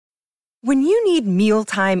When you need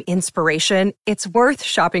mealtime inspiration, it's worth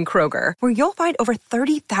shopping Kroger, where you'll find over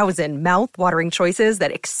 30,000 mouth-watering choices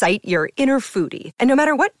that excite your inner foodie. And no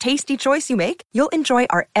matter what tasty choice you make, you'll enjoy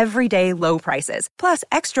our everyday low prices, plus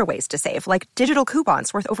extra ways to save, like digital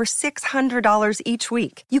coupons worth over $600 each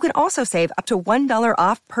week. You can also save up to $1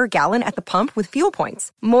 off per gallon at the pump with fuel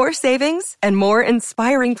points. More savings and more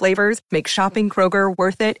inspiring flavors make shopping Kroger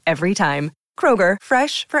worth it every time. Kroger,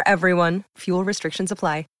 fresh for everyone. Fuel restrictions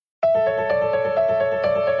apply.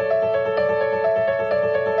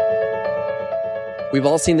 We've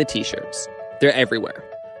all seen the t-shirts. They're everywhere.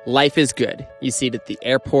 Life is good. You see it at the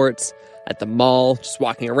airports, at the mall, just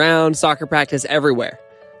walking around, soccer practice, everywhere.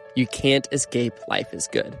 You can't escape life is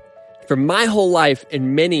good. For my whole life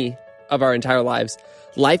and many of our entire lives,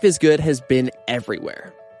 life is good has been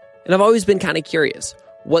everywhere. And I've always been kind of curious.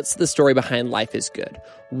 What's the story behind life is good?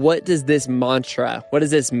 What does this mantra, what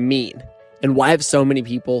does this mean? And why have so many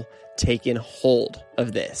people taken hold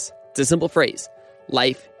of this? It's a simple phrase.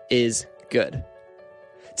 Life is good.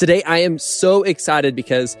 Today, I am so excited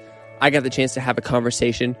because I got the chance to have a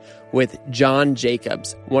conversation with Jon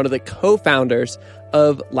Jacobs, one of the co-founders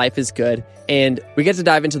of Life is Good. And we get to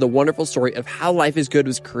dive into the wonderful story of how Life is Good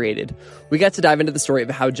was created. We got to dive into the story of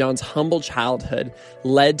how Jon's humble childhood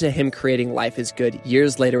led to him creating Life is Good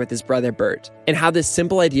years later with his brother Bert, and how this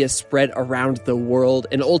simple idea spread around the world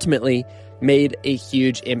and ultimately made a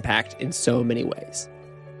huge impact in so many ways.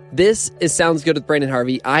 This is Sounds Good with Brandon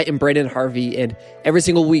Harvey. I am Brandon Harvey, and every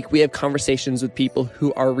single week we have conversations with people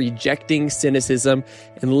who are rejecting cynicism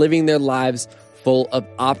and living their lives full of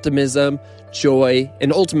optimism, joy,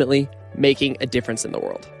 and ultimately making a difference in the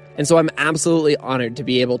world. And so I'm absolutely honored to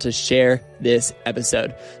be able to share this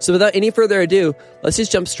episode. So without any further ado, let's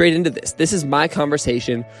just jump straight into this. This is my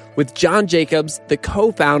conversation with Jon Jacobs, the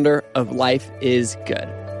co-founder of Life is Good.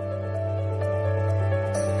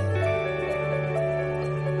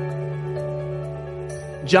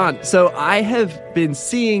 Jon, so I have been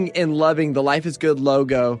seeing and loving the Life is Good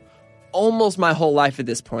logo almost my whole life at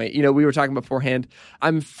this point. You know, we were talking beforehand,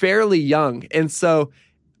 I'm fairly young. And so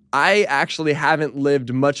I actually haven't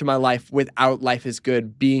lived much of my life without Life is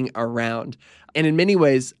Good being around. And in many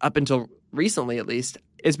ways, up until recently at least,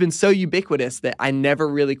 it's been so ubiquitous that I never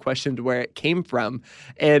really questioned where it came from.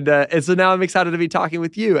 And so now I'm excited to be talking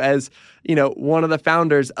with you as, you know, one of the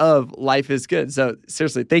founders of Life is Good. So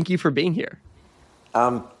seriously, thank you for being here.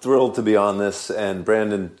 I'm thrilled to be on this, and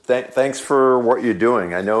Brandon, thanks for what you're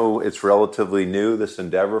doing. I know it's relatively new, this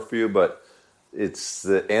endeavor for you, but it's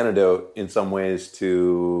the antidote in some ways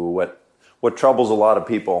to what troubles a lot of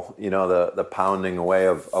people. You know, the pounding away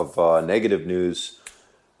of negative news.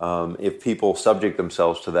 If people subject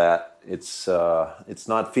themselves to that, it's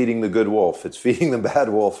not feeding the good wolf; it's feeding the bad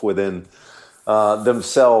wolf within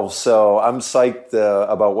themselves. So I'm psyched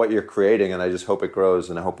about what you're creating, and I just hope it grows,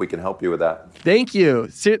 and I hope we can help you with that. Thank you.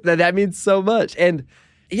 That means so much. And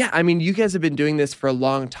yeah, I mean, you guys have been doing this for a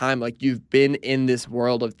long time. Like, you've been in this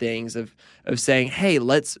world of things of saying, hey,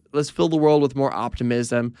 let's fill the world with more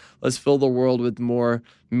optimism. Let's fill the world with more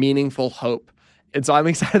meaningful hope. And so I'm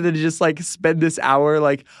excited to just like spend this hour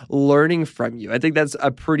like learning from you. I think that's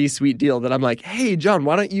a pretty sweet deal that I'm like, hey, Jon,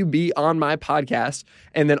 why don't you be on my podcast?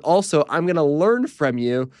 And then also I'm going to learn from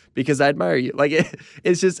you because I admire you. Like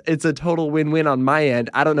it's a total win-win on my end.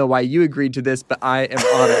 I don't know why you agreed to this, but I am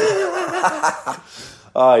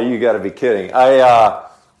honored. You got to be kidding.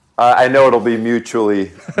 I know it'll be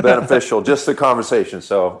mutually beneficial, just the conversation.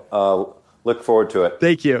 So look forward to it.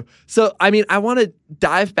 Thank you. So, I mean, I want to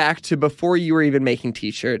dive back to before you were even making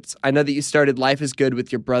t-shirts. I know that you started Life is Good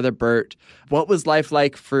with your brother, Bert. What was life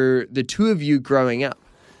like for the two of you growing up?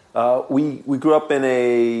 We grew up in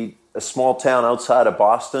a small town outside of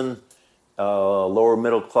Boston, lower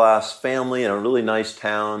middle class family in a really nice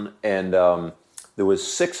town. And there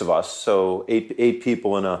was 6 of us, so eight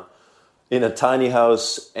people in a tiny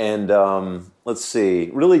house. And let's see,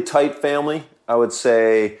 really tight family, I would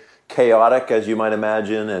say. Chaotic, as you might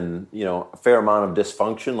imagine, and a fair amount of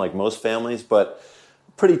dysfunction, like most families, but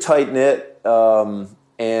pretty tight knit.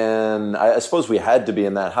 And I suppose we had to be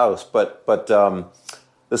in that house. But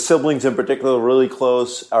the siblings in particular were really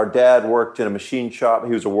close. Our dad worked in a machine shop.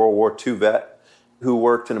 He was a World War II vet who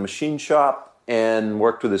worked in a machine shop and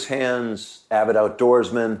worked with his hands. Avid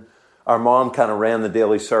outdoorsman. Our mom kind of ran the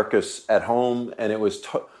daily circus at home, and it was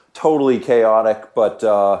totally chaotic. But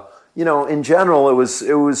in general, it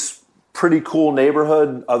was pretty cool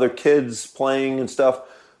neighborhood, other kids playing and stuff.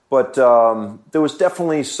 But there was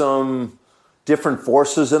definitely some different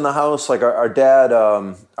forces in the house. Like our dad,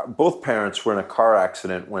 both parents were in a car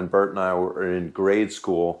accident when Bert and I were in grade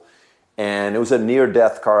school. And it was a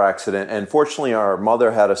near-death car accident. And fortunately, our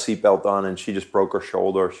mother had a seatbelt on, and she just broke her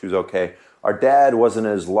shoulder. She was okay. Our dad wasn't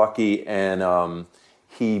as lucky, and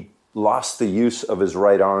he lost the use of his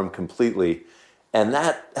right arm completely. And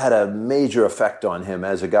that had a major effect on him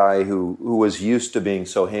as a guy who was used to being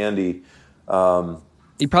so handy.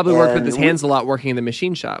 He probably worked with his hands a lot working in the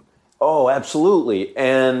machine shop. Oh, absolutely.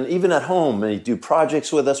 And even at home, he'd do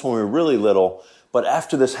projects with us when we were really little. But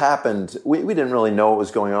after this happened, we didn't really know what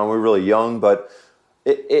was going on. We were really young, but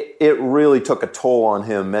it really took a toll on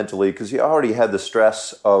him mentally because he already had the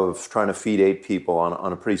stress of trying to feed 8 people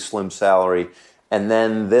on a pretty slim salary. And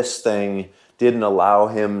then this thing didn't allow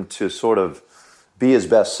him to sort of be his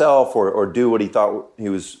best self or do what he thought he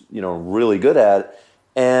was, really good at.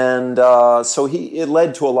 And so it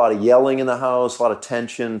led to a lot of yelling in the house, a lot of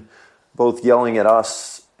tension, both yelling at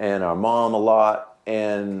us and our mom a lot.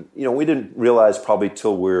 And, we didn't realize probably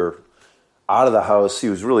till we were out of the house, he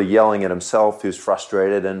was really yelling at himself. He was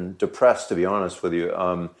frustrated and depressed, to be honest with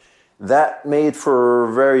you. That made for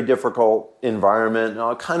a very difficult environment,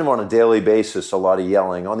 kind of on a daily basis, a lot of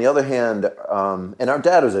yelling. On the other hand, and our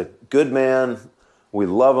dad was a good man. We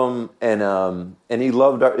love him, and he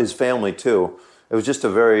loved his family too. It was just a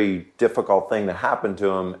very difficult thing to happen to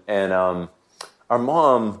him. And our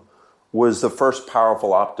mom was the first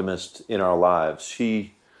powerful optimist in our lives.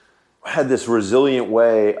 She had this resilient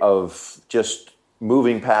way of just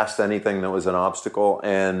moving past anything that was an obstacle.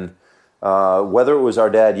 And whether it was our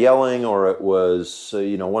dad yelling or it was,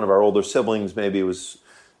 one of our older siblings maybe was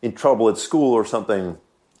in trouble at school or something,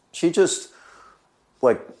 she just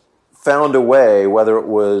found a way, whether it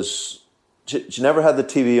was, she never had the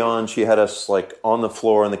TV on. She had us on the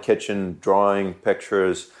floor in the kitchen drawing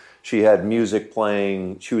pictures. She had music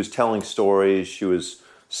playing. She was telling stories. She was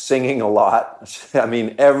singing a lot. I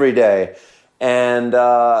mean, every day. And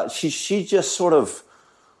she just sort of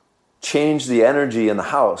changed the energy in the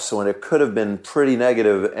house. So when it could have been pretty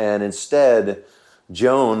negative, and instead,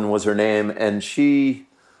 Joan was her name, and she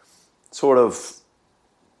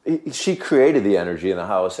created the energy in the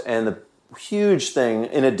house. And the huge thing,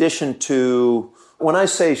 in addition to, when I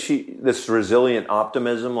say this resilient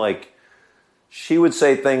optimism, she would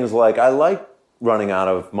say things like, I like running out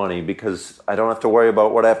of money because I don't have to worry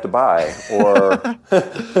about what I have to buy.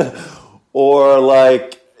 Or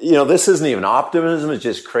this isn't even optimism, it's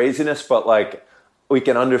just craziness, but we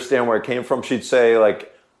can understand where it came from. She'd say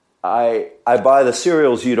I buy the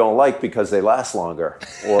cereals you don't like because they last longer.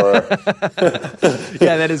 Or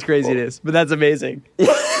yeah, that is craziness, but that's amazing.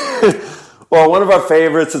 Well, one of our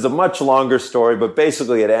favorites is a much longer story, but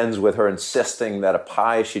basically it ends with her insisting that a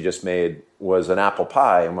pie she just made was an apple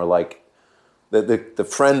pie. And we're like, the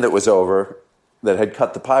friend that was over that had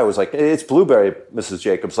cut the pie was like, it's blueberry, Mrs.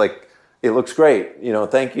 Jacobs. It looks great,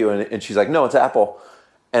 thank you. And she's like, no, it's apple.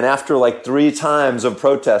 And after 3 times of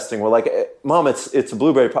protesting, we're like, Mom, it's a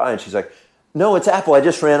blueberry pie. And she's like, no, it's apple. I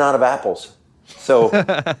just ran out of apples. So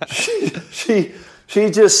she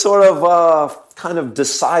just sort of kind of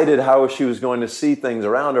decided how she was going to see things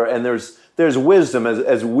around her. And there's wisdom,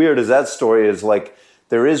 as weird as that story is,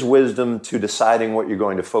 there is wisdom to deciding what you're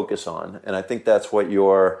going to focus on. And I think that's what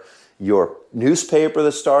your newspaper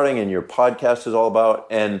that's starting and your podcast is all about.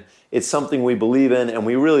 And it's something we believe in, and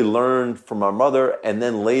we really learned from our mother and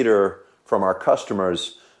then later from our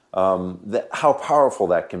customers how powerful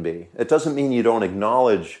that can be. It doesn't mean you don't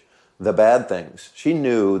acknowledge the bad things. She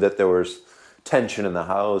knew that there was tension in the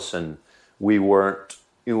house and we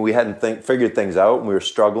hadn't figured things out and we were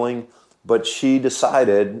struggling, but she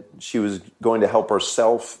decided she was going to help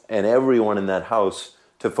herself and everyone in that house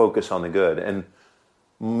to focus on the good. And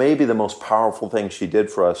maybe the most powerful thing she did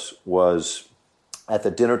for us was at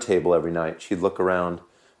the dinner table every night, she'd look around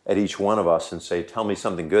at each one of us and say, tell me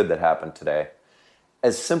something good that happened today.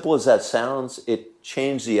 As simple as that sounds, it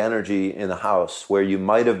changed the energy in the house where you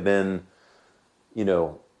might have been,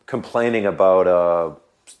 complaining about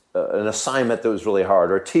an assignment that was really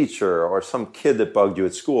hard or a teacher or some kid that bugged you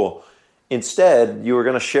at school. Instead, you were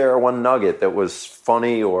going to share one nugget that was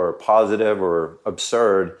funny or positive or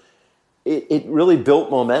absurd. It really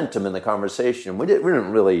built momentum in the conversation. We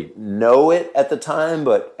didn't really know it at the time,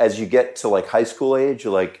 but as you get to high school age,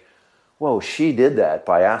 you're like, whoa, she did that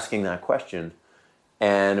by asking that question.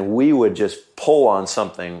 And we would just pull on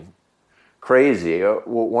something crazy.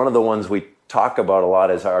 One of the ones we talk about a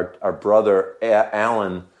lot is our brother,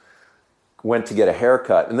 Alan, went to get a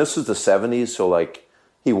haircut. And this was the 70s, so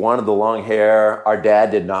he wanted the long hair. Our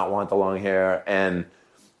dad did not want the long hair.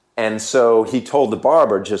 And so he told the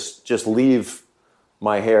barber, just leave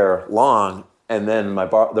my hair long. And then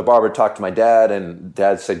the barber talked to my dad, and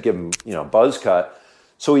Dad said, give him, a buzz cut.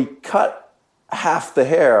 So he cut half the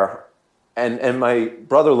hair And my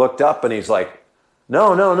brother looked up and he's like,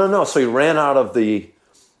 no, no, no, no. So he ran out of the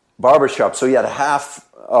barbershop. So he had half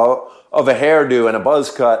of a hairdo and a buzz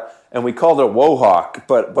cut, and we called it a Wohawk.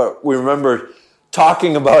 But we remember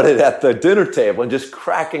talking about it at the dinner table and just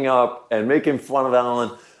cracking up and making fun of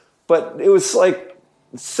Alan. But it was like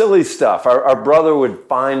silly stuff. Our brother would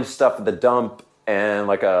find stuff at the dump and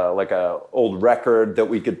like a old record that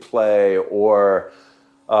we could play, or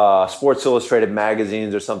Sports Illustrated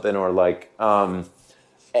magazines or something, or like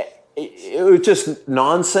it was just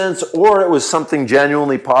nonsense, or it was something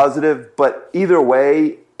genuinely positive. But either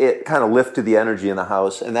way, it kind of lifted the energy in the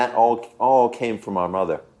house, and that all came from our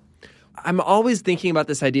mother. I'm always thinking about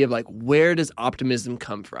this idea of like, where does optimism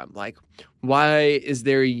come from? Like, why is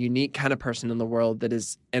there a unique kind of person in the world that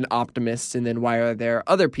is an optimist, and then why are there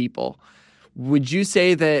other people? Would you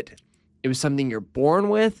say that it was something you're born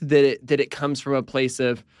with, that it comes from a place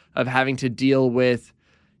of having to deal with,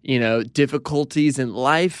 difficulties in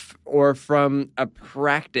life, or from a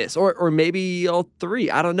practice, or maybe all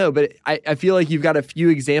three? I don't know, but I feel like you've got a few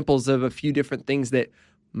examples of a few different things that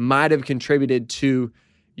might have contributed to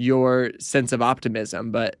your sense of optimism,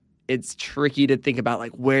 but it's tricky to think about,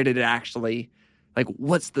 like, where did it actually, like,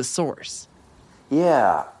 what's the source?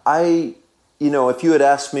 Yeah, if you had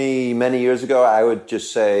asked me many years ago, I would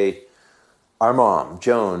just say our mom,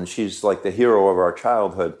 Joan, she's like the hero of our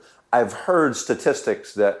childhood. I've heard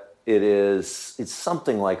statistics that it's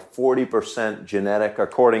something like 40% genetic,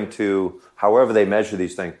 according to however they measure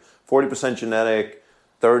these things. 40% genetic,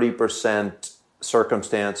 30%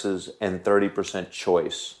 circumstances, and 30%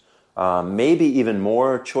 choice. Maybe even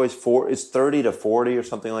more choice. It's 30 to 40 or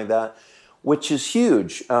something like that, which is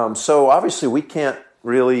huge. So obviously we can't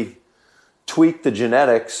really tweak the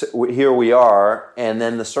genetics. Here we are. And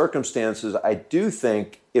then the circumstances, I do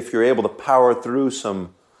think if you're able to power through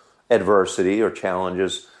some adversity or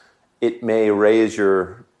challenges, it may raise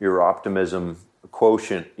your optimism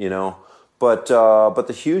quotient, But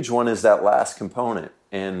the huge one is that last component.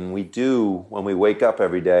 And we do, when we wake up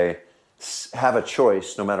every day, have a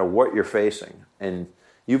choice no matter what you're facing. And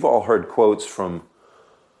you've all heard quotes from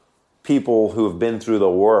people who have been through the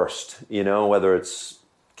worst, whether it's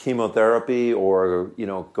chemotherapy or,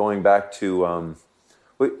 going back to,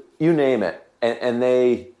 you name it. And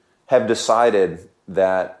they have decided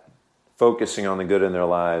that focusing on the good in their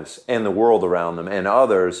lives and the world around them and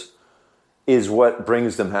others is what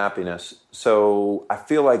brings them happiness. So I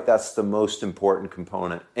feel like that's the most important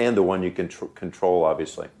component, and the one you can control,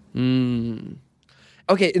 obviously.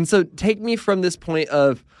 Okay, and so take me from this point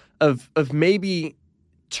of maybe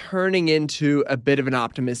turning into a bit of an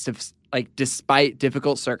optimist, of like, despite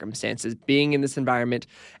difficult circumstances, being in this environment,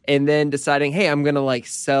 and then deciding, hey, I'm gonna like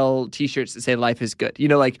sell T-shirts that say "Life is good."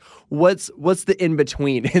 What's the in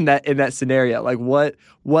between in that scenario? Like, what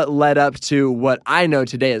led up to what I know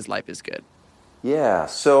today as "Life is good"? Yeah,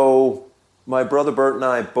 so my brother Bert and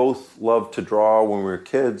I both loved to draw when we were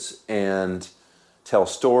kids and tell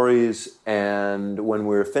stories. And when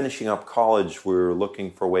we were finishing up college, we were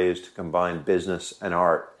looking for ways to combine business and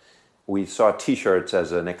art. We saw T-shirts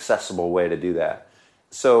as an accessible way to do that.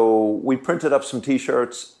 So we printed up some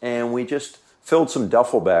T-shirts and we just filled some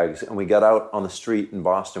duffel bags, and we got out on the street in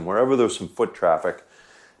Boston, wherever there was some foot traffic,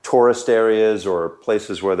 tourist areas or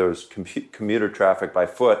places where there was commuter traffic by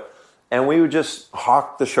foot. And we would just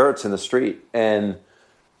hawk the shirts in the street. And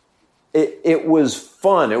it was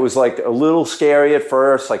fun. It was like a little scary at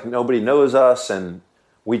first, like nobody knows us, and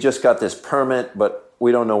we just got this permit, but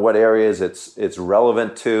we don't know what areas it's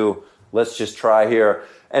relevant to. Let's just try here.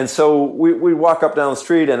 And so we walk up down the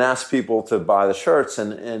street and ask people to buy the shirts,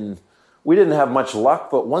 and we didn't have much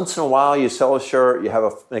luck, but once in a while you sell a shirt, you have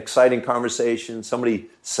an exciting conversation, somebody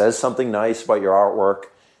says something nice about your artwork,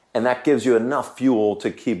 and that gives you enough fuel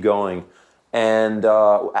to keep going. And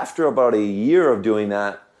after about a year of doing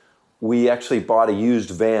that, we actually bought a used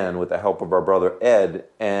van with the help of our brother Ed,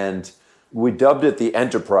 and we dubbed it the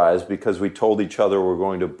Enterprise because we told each other we're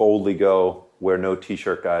going to boldly go where no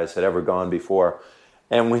T-shirt guys had ever gone before.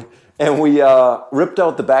 And we ripped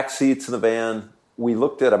out the back seats in the van. We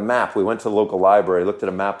looked at a map. We went to the local library, looked at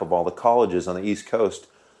a map of all the colleges on the East Coast,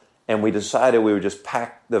 and we decided we would just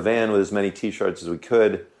pack the van with as many T-shirts as we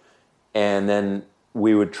could, and then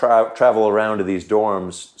we would travel around to these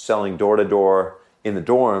dorms, selling door-to-door in the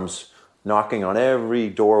dorms, knocking on every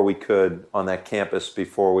door we could on that campus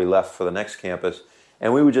before we left for the next campus.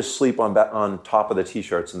 And we would just sleep on top of the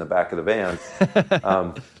T-shirts in the back of the van.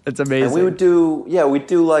 That's amazing. And we'd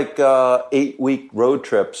do like 8-week road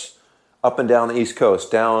trips up and down the East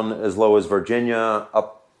Coast, down as low as Virginia,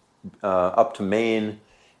 up to Maine.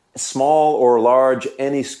 Small or large,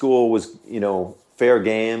 any school was, fair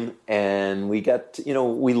game, and we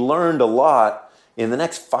learned a lot. In the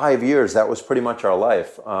next 5 years, that was pretty much our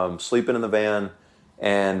life, sleeping in the van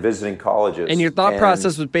and visiting colleges. And your thought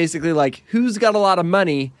process was basically like, who's got a lot of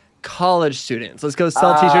money? College students. Let's go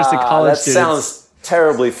sell t-shirts to college students. That sounds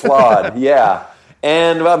terribly flawed. Yeah.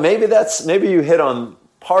 And maybe you hit on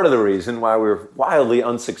part of the reason why we were wildly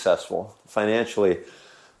unsuccessful financially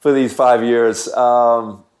for these 5 years.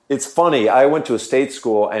 It's funny. I went to a state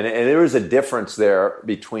school, and there was a difference there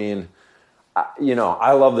between,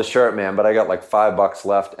 I love the shirt, man, but I got like $5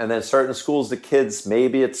 left. And then certain schools, the kids,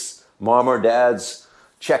 maybe it's mom or dad's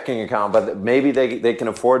checking account, but maybe they can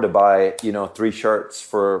afford to buy, 3 shirts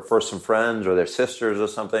for some friends or their sisters or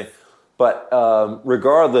something. But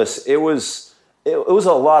regardless, it was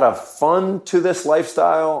a lot of fun to this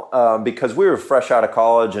lifestyle because we were fresh out of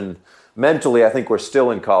college, and mentally, I think we're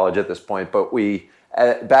still in college at this point, but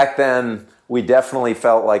back then, we definitely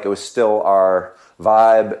felt like it was still our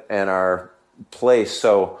vibe and our place.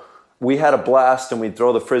 So we had a blast, and we'd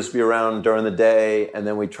throw the Frisbee around during the day, and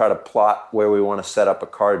then we'd try to plot where we want to set up a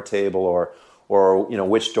card table or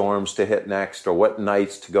which dorms to hit next or what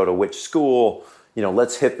nights to go to which school.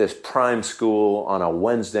 Let's hit this prime school on a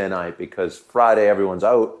Wednesday night because Friday everyone's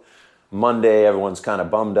out. Monday everyone's kind of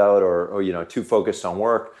bummed out or too focused on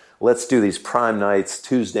work. Let's do these prime nights,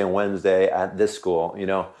 Tuesday and Wednesday at this school,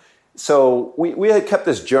 So we had kept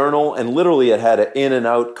this journal, and literally it had an in and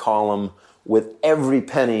out column with every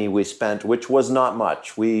penny we spent, which was not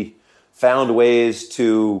much. We found ways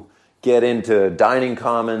to get into dining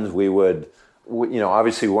commons. We would,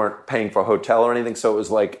 obviously we weren't paying for a hotel or anything. So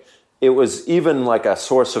it was even like a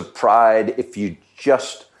source of pride if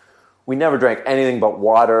we never drank anything but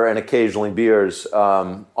water and occasionally beers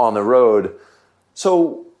on the road.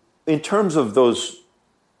 So in terms of those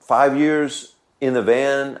 5 years in the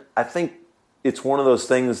van, I think it's one of those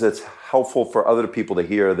things that's helpful for other people to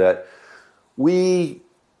hear that we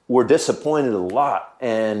were disappointed a lot.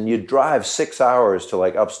 And you'd drive 6 hours to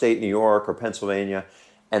like upstate New York or Pennsylvania,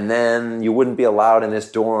 and then you wouldn't be allowed in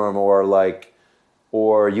this dorm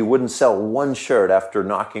or you wouldn't sell one shirt after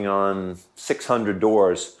knocking on 600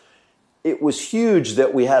 doors. It was huge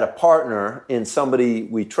that we had a partner in somebody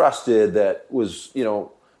we trusted that was,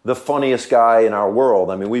 the funniest guy in our world.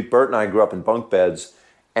 I mean, Bert and I grew up in bunk beds,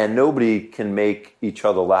 and nobody can make each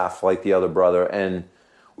other laugh like the other brother. And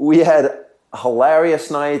we had hilarious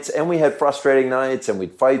nights, and we had frustrating nights, and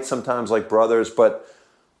we'd fight sometimes like brothers.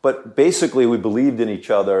 But basically, we believed in each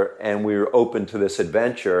other, and we were open to this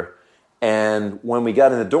adventure. And when we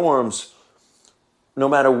got in the dorms, no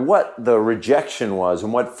matter what the rejection was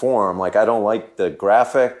in what form, like I don't like the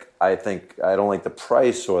graphic, I don't like the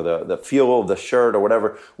price or the feel of the shirt or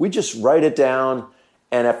whatever, we just write it down.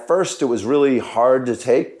 And at first it was really hard to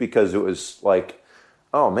take because it was like,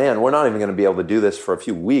 oh man, we're not even going to be able to do this for a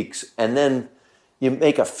few weeks. And then you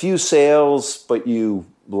make a few sales, but you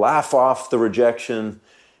laugh off the rejection.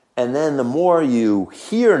 And then the more you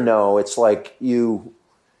hear no, it's like you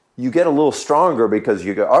get a little stronger because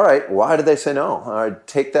you go, all right, why did they say no? All right,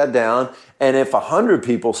 take that down. And if 100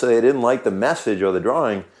 people say they didn't like the message or the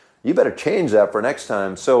drawing, you better change that for next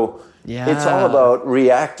time. So it's all about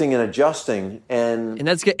reacting and adjusting. And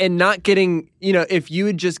that's good. And not getting, if you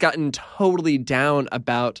had just gotten totally down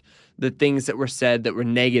about the things that were said that were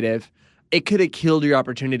negative, it could have killed your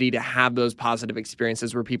opportunity to have those positive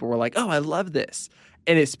experiences where people were like, oh, I love this.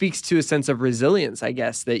 And it speaks to a sense of resilience, I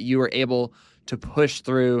guess, that you were able to push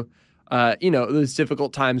through, those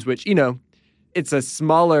difficult times, which, it's a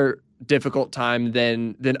smaller difficult time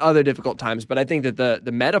than other difficult times. But I think that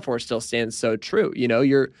the metaphor still stands so true.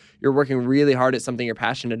 You're working really hard at something you're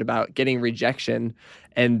passionate about, getting rejection,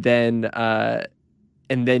 and then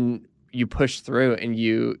you push through and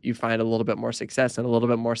you find a little bit more success and a little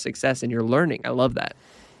bit more success, and you're learning. I love that.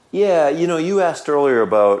 Yeah, you asked earlier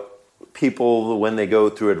about people when they go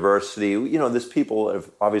through adversity. These people have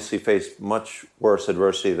obviously faced much worse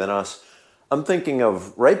adversity than us. I'm thinking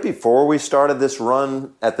of right before we started this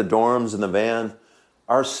run at the dorms in the van,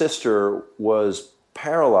 our sister was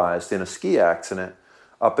paralyzed in a ski accident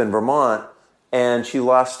up in Vermont, and she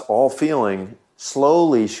lost all feeling.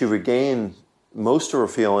 Slowly, she regained most of her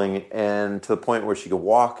feeling, and to the point where she could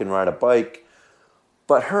walk and ride a bike.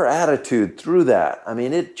 But her attitude through that,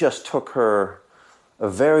 it just took her a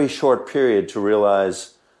very short period to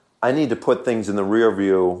realize I need to put things in the rear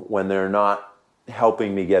view when they're not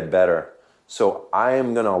helping me get better. So I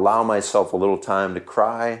am going to allow myself a little time to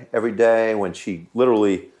cry every day. When she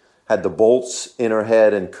literally had the bolts in her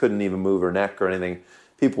head and couldn't even move her neck or anything,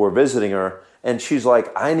 people were visiting her, and she's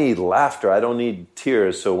like, I need laughter. I don't need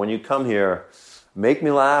tears. So when you come here, make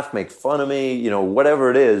me laugh, make fun of me, whatever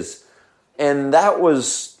it is. And that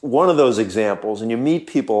was one of those examples. And you meet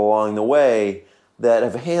people along the way that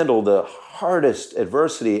have handled the hardest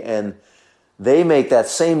adversity, and they make that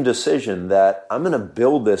same decision that I'm going to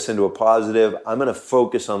build this into a positive. I'm going to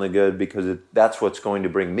focus on the good because that's what's going to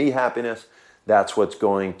bring me happiness. That's what's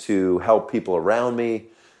going to help people around me.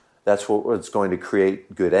 That's what's going to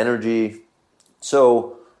create good energy.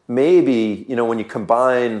 So maybe, when you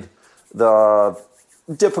combine the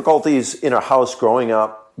difficulties in our house growing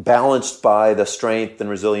up, balanced by the strength and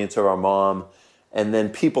resilience of our mom, and then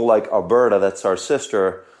people like Alberta, that's our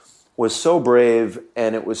sister, was so brave,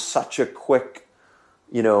 and it was such a quick,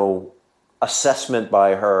 assessment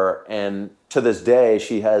by her. And to this day,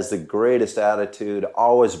 she has the greatest attitude,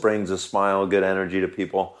 always brings a smile, good energy to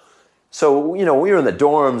people. So, we were in the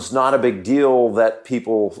dorms, not a big deal that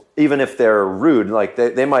people, even if they're rude, like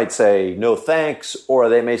they might say no thanks, or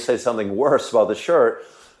they may say something worse about the shirt.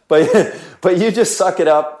 But you just suck it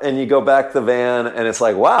up and you go back to the van, and it's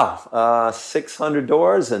like, wow, 600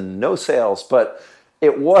 doors and no sales. But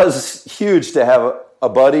it was huge to have a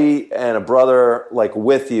buddy and a brother like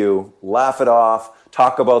with you, laugh it off,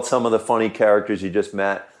 talk about some of the funny characters you just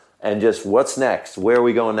met, and just what's next, where are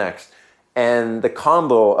we going next? And the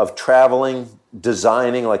combo of traveling,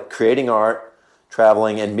 designing, like creating art,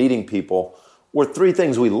 traveling, and meeting people were three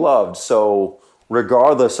things we loved. So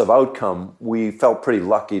regardless of outcome, we felt pretty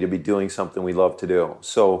lucky to be doing something we love to do.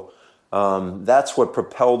 So that's what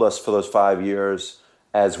propelled us for those 5 years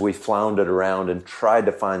as we floundered around and tried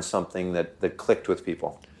to find something that clicked with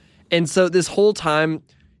people. And so this whole time,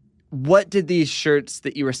 what did these shirts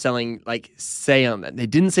that you were selling say on them? They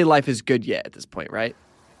didn't say life is good yet at this point, right?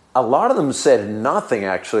 A lot of them said nothing,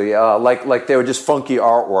 actually. Like they were just funky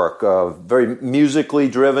artwork, very musically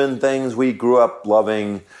driven things. We grew up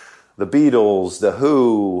loving the Beatles, The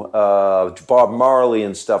Who, Bob Marley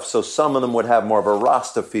and stuff. So some of them would have more of a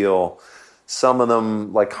Rasta feel. Some of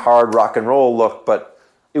them like hard rock and roll look, but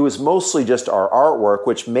it was mostly just our artwork,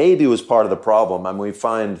 which maybe was part of the problem. I mean, we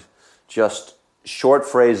find just short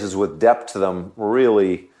phrases with depth to them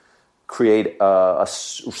really create a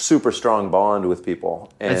super strong bond with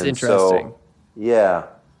people. And that's interesting. So, yeah.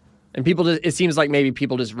 And it seems like maybe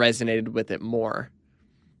people just resonated with it more.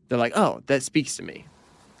 They're like, oh, that speaks to me.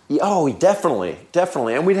 Oh, definitely.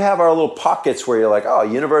 And we'd have our little pockets where you're like, oh,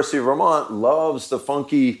 University of Vermont loves the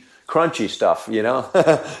funky, crunchy stuff,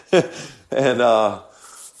 and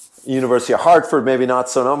University of Hartford, maybe not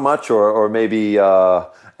so much, or maybe,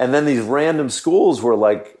 and then these random schools were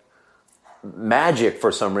like magic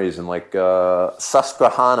for some reason, like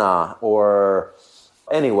Susquehanna, or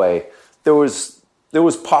anyway, there was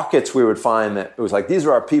pockets we would find that it was like, these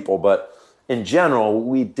are our people, but in general,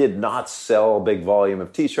 we did not sell a big volume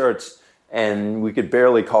of T-shirts, and we could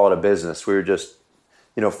barely call it a business. We were just,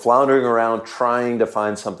 floundering around trying to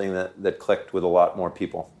find something that clicked with a lot more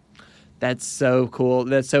people. That's so cool.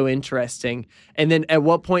 That's so interesting. And then at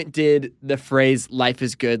what point did the phrase life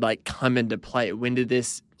is good come into play? When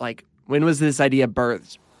was this idea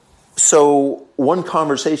birthed? So one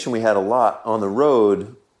conversation we had a lot on the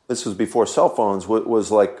road, this was before cell phones,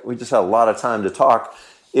 was like we just had a lot of time to talk.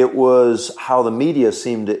 It was how the media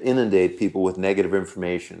seemed to inundate people with negative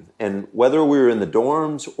information. And whether we were in the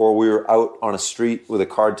dorms or we were out on a street with a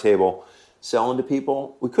card table selling to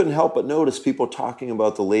people, we couldn't help but notice people talking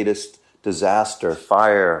about the latest disaster,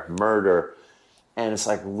 fire, murder. And it's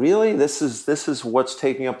like, really? This is what's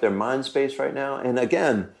taking up their mind space right now? And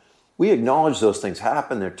again, we acknowledge those things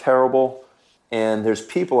happen. They're terrible. And there's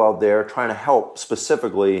people out there trying to help,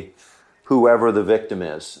 specifically whoever the victim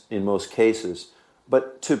is in most cases.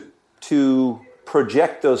 But to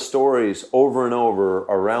project those stories over and over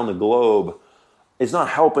around the globe is not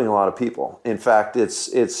helping a lot of people. In fact,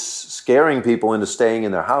 it's scaring people into staying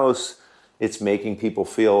in their house. It's making people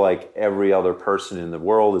feel like every other person in the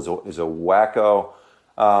world is a wacko.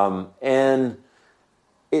 And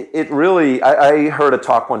it really, I heard a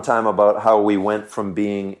talk one time about how we went from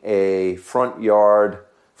being a front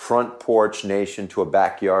porch nation to a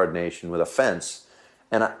backyard nation with a fence.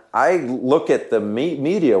 And I look at the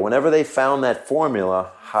media, whenever they found that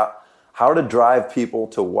formula, how to drive people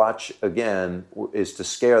to watch again is to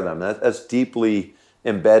scare them. That's deeply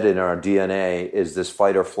embedded in our DNA, is this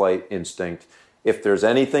fight or flight instinct. If there's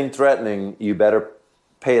anything threatening, you better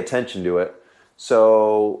pay attention to it.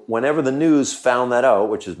 So whenever the news found that out,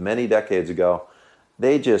 which is many decades ago,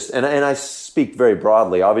 they just, and I speak very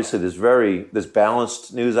broadly, obviously there's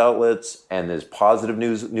balanced news outlets and there's positive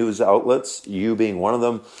news outlets, you being one of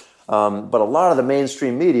them. But a lot of the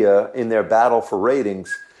mainstream media, in their battle for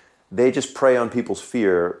ratings, they just prey on people's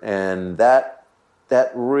fear. And that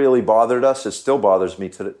really bothered us. It still bothers me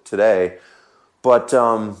today. But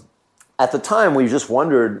at the time, we just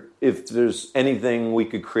wondered if there's anything we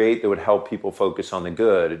could create that would help people focus on the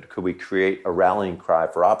good. Could we create a rallying cry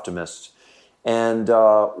for optimists? And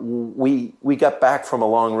we got back from a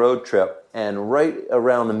long road trip, and right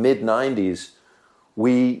around the mid-'90s,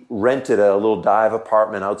 we rented a little dive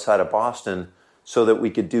apartment outside of Boston so that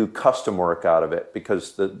we could do custom work out of it,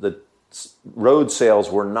 because the road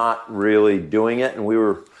sales were not really doing it, and we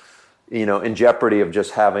were, in jeopardy of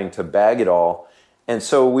just having to bag it all. And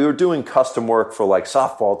so we were doing custom work for like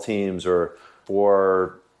softball teams or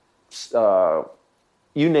for,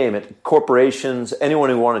 you name it, corporations, anyone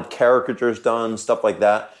who wanted caricatures done, stuff like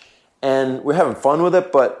that. And we're having fun with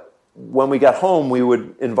it, but when we got home, we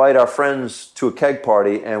would invite our friends to a keg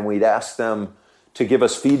party and we'd ask them to give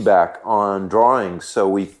us feedback on drawings. So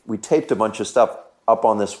we taped a bunch of stuff up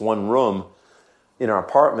on this one room in our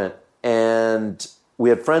apartment, and we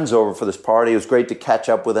had friends over for this party. It was great to catch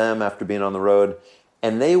up with them after being on the road.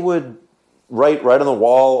 And they would write right on the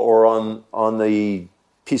wall or on the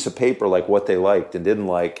piece of paper like what they liked and didn't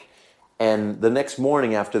like. And the next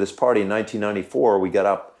morning after this party in 1994, we got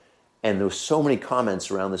up and there was so many comments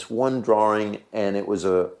around this one drawing, and it was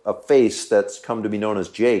a face that's come to be known as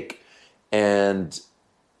Jake. And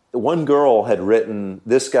one girl had written,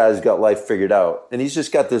 "This guy's got life figured out." And he's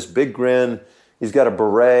just got this big grin. He's got a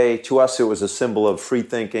beret. To us, it was a symbol of free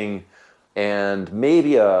thinking and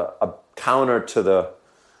maybe a counter to the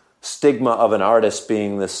stigma of an artist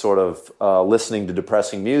being this sort of listening to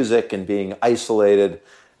depressing music and being isolated.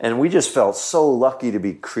 And we just felt so lucky to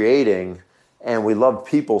be creating, and we loved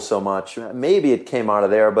people so much. Maybe it came out of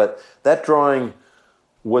there, but that drawing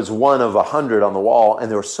was one of 100 on the wall,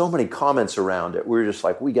 and there were so many comments around it. We were just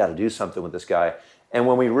like, we got to do something with this guy. And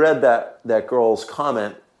when we read that girl's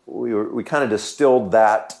comment, we kind of distilled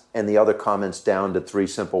that and the other comments down to 3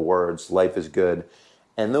 simple words: life is good.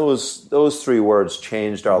 And those 3 words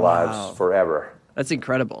changed our lives forever. That's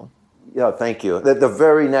incredible. Yeah, thank you. The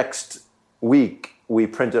very next week, we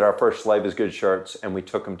printed our first Life is Good shirts, and we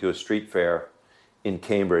took them to a street fair in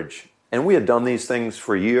Cambridge. And we had done these things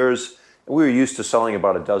for years. We were used to selling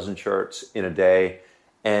about a dozen shirts in a day.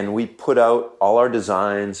 And we put out all our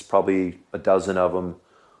designs, probably a dozen of them,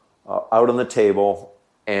 out on the table.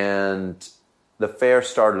 And the fair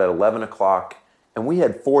started at 11 o'clock. And we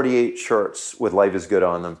had 48 shirts with Life is Good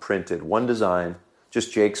on them printed. One design,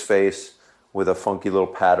 just Jake's face with a funky little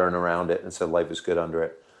pattern around it and said Life is Good under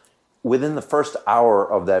it. Within the first hour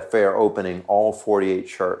of that fair opening, all 48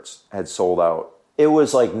 shirts had sold out. It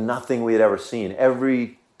was like nothing we had ever seen.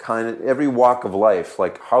 Every walk of life,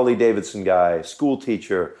 like Harley Davidson guy, school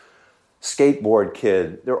teacher, skateboard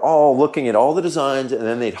kid, they're all looking at all the designs, and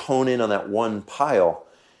then they'd hone in on that one pile.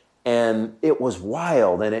 And it was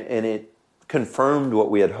wild, and it confirmed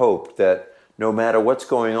what we had hoped, that no matter what's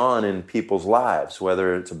going on in people's lives,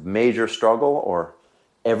 whether it's a major struggle or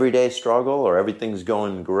everyday struggle or everything's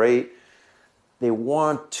going great, they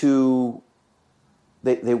want to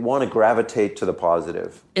gravitate to the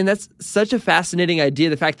positive. And that's such a fascinating idea,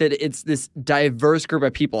 the fact that it's this diverse group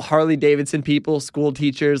of people, Harley Davidson people, school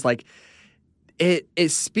teachers, like it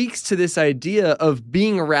speaks to this idea of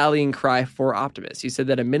being a rallying cry for optimists. You said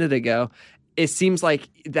that a minute ago. It seems like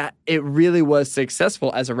that it really was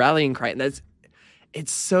successful as a rallying cry. And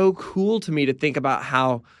it's so cool to me to think about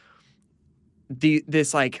how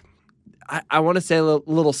this like, I want to say a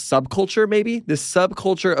little subculture, maybe, this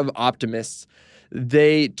subculture of optimists,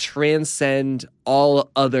 they transcend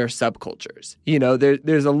all other subcultures.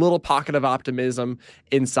 There's a little pocket of optimism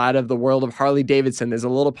inside of the world of Harley Davidson. There's a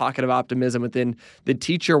little pocket of optimism within the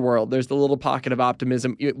teacher world. There's the little pocket of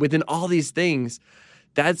optimism within all these things.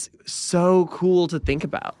 That's so cool to think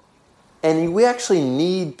about. And we actually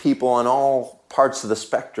need people on all parts of the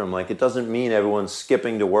spectrum. Like, it doesn't mean everyone's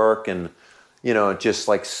skipping to work and, just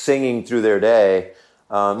like singing through their day.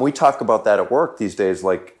 We talk about that at work these days.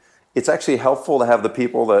 Like, it's actually helpful to have the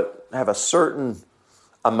people that have a certain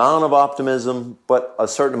amount of optimism, but a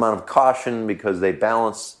certain amount of caution, because they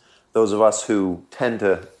balance those of us who tend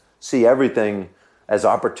to see everything as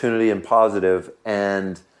opportunity and positive.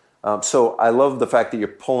 And so I love the fact that you're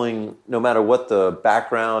pulling, no matter what the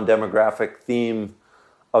background, demographic, theme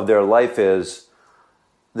of their life is,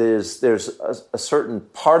 there's a certain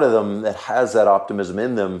part of them that has that optimism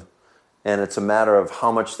in them, and it's a matter of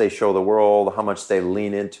how much they show the world, how much they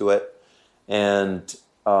lean into it. And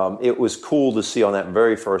it was cool to see on that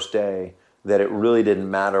very first day that it really didn't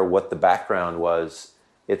matter what the background was.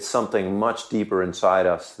 It's something much deeper inside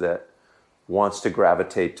us that wants to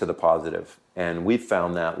gravitate to the positive. And we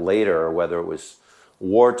found that later, whether it was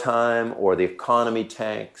wartime or the economy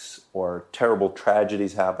tanks or terrible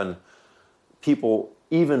tragedies happen, people,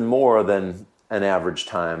 even more than an average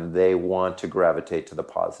time. They want to gravitate to the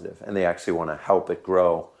positive, and they actually want to help it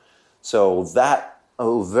grow. So that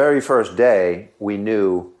very first day, we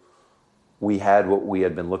knew we had what we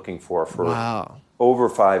had been looking for over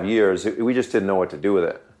 5 years. We just didn't know what to do with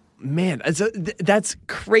it. Man, that's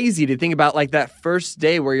crazy to think about, like that first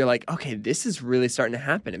day where you're like, okay, this is really starting to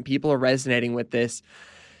happen and people are resonating with this.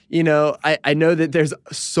 You know, I know that there's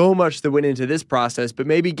so much that went into this process, but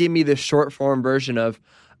maybe give me the short form version of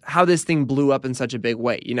how this thing blew up in such a big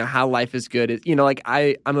way. You know, how Life is Good is, you know, like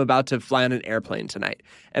I'm about to fly on an airplane tonight,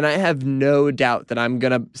 and I have no doubt that I'm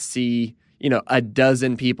going to see, you know, a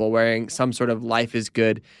dozen people wearing some sort of Life is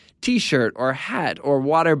Good t-shirt or hat or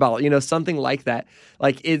water bottle, you know, something like that.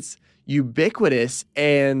 Like it's ubiquitous.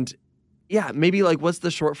 And yeah, maybe like what's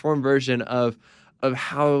the short form version of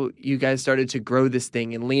how you guys started to grow this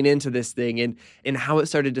thing and lean into this thing and how it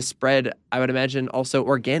started to spread, I would imagine, also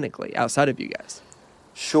organically outside of you guys?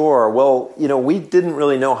 Sure. Well, you know, we didn't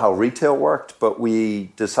really know how retail worked, but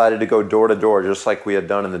we decided to go door to door, just like we had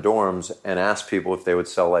done in the dorms, and ask people if they would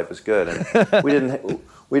sell Life is Good. And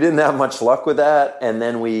we didn't have much luck with that. And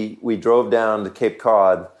then we drove down to Cape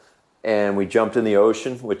Cod and we jumped in the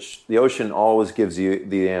ocean, which the ocean always gives you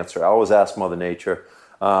the answer. I always ask Mother Nature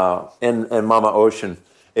and Mama Ocean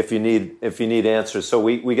if you need answers. So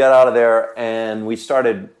we got out of there and we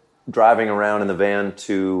started driving around in the van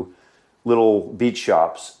to little beach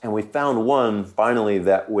shops, and we found one finally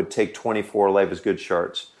that would take 24 Life is Good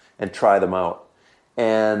shirts and try them out.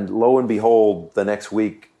 And lo and behold, the next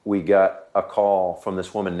week we got a call from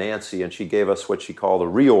this woman, Nancy, and she gave us what she called a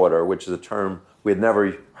reorder, which is a term we had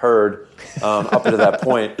never heard up to that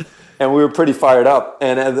point. And we were pretty fired up.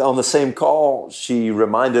 And on the same call, she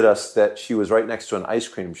reminded us that she was right next to an ice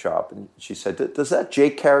cream shop. And she said, does that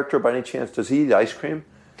Jake character, by any chance, does he eat ice cream?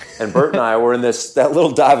 And Bert and I were in that little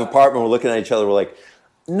dive apartment. We're looking at each other. We're like,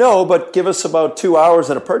 no, but give us about 2 hours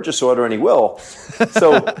and a purchase order and he will.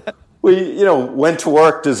 So we, went to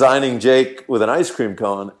work designing Jake with an ice cream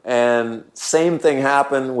cone. And same thing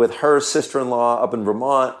happened with her sister-in-law up in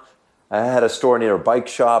Vermont. I had a store near a bike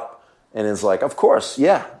shop, and it's like, of course,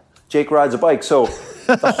 yeah, Jake rides a bike. So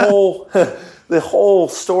the whole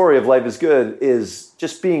story of Life is Good is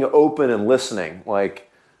just being open and listening. Like,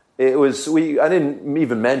 I didn't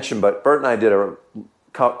even mention, but Bert and I did a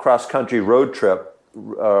cross-country road trip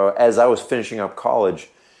as I was finishing up college.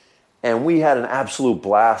 And we had an absolute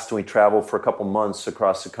blast. And we traveled for a couple months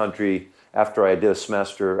across the country after I did a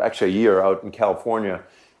semester, actually a year out in California.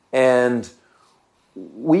 And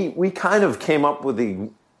we kind of came up with the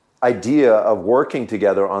idea of working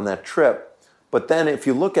together on that trip. But then if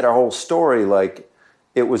you look at our whole story, like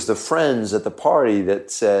it was the friends at the party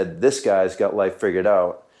that said, this guy's got life figured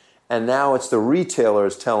out. And now it's the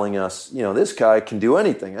retailers telling us, this guy can do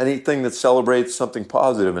anything that celebrates something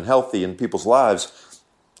positive and healthy in people's lives.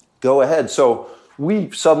 Go ahead. So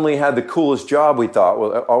we suddenly had the coolest job, we thought.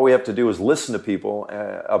 Well, all we have to do is listen to people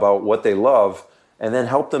about what they love and then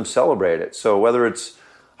help them celebrate it. So whether it's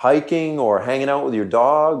hiking or hanging out with your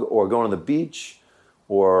dog or going to the beach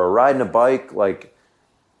or riding a bike, like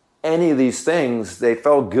any of these things, they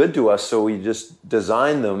felt good to us. So we just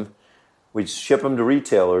designed them. We ship them to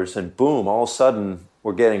retailers, and boom, all of a sudden,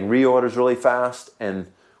 we're getting reorders really fast, and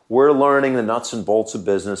we're learning the nuts and bolts of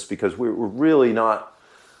business because we're really we're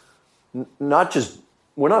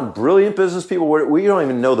not brilliant business people. We don't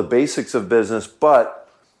even know the basics of business, but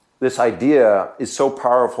this idea is so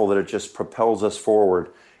powerful that it just propels us forward.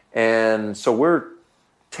 And so we're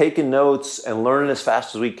taking notes and learning as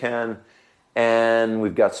fast as we can, and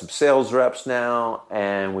we've got some sales reps now,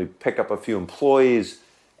 and we pick up a few employees.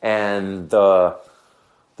 And the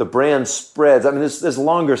brand spreads. I mean, there's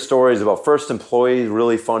longer stories about first employees,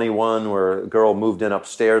 really funny one where a girl moved in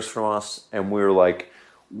upstairs from us, and we were like,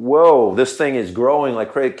 whoa, this thing is growing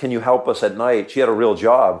like crazy. Can you help us at night? She had a real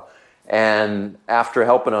job. And after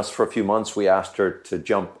helping us for a few months, we asked her to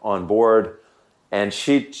jump on board. And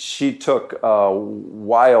she took a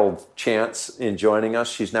wild chance in joining us.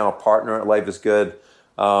 She's now a partner at Life is Good.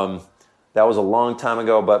 That was a long time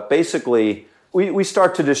ago, but basically, we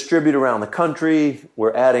start to distribute around the country.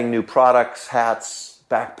 We're adding new products, hats,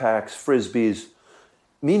 backpacks, Frisbees.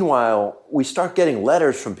 Meanwhile, we start getting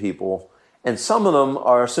letters from people, and some of them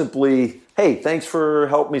are simply, hey, thanks for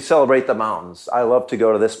helping me celebrate the mountains. I love to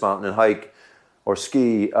go to this mountain and hike or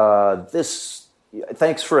ski.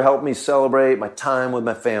 Thanks for helping me celebrate my time with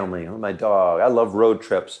my family, with my dog. I love road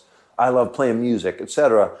trips. I love playing music,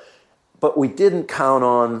 etc. But we didn't count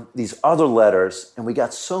on these other letters, and we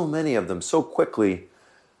got so many of them so quickly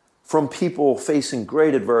from people facing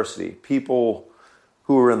great adversity, people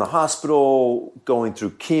who were in the hospital going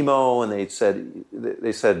through chemo, and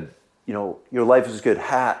they said, your life is good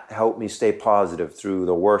hat helped me stay positive through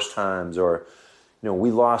the worst times. Or,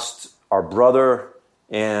 we lost our brother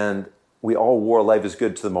and we all wore Life is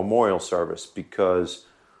Good to the memorial service because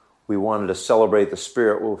we wanted to celebrate the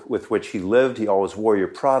spirit with which he lived. He always wore your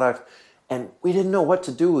product. And we didn't know what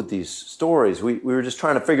to do with these stories. We were just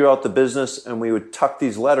trying to figure out the business, and we would tuck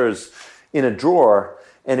these letters in a drawer,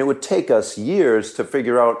 and it would take us years to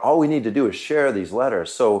figure out all we need to do is share these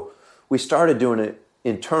letters. So we started doing it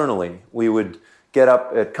internally. We would get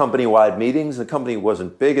up at company-wide meetings. The company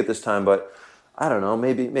wasn't big at this time, but I don't know,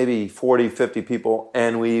 maybe 40, 50 people,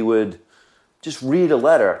 and we would just read a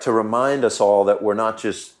letter to remind us all that we're not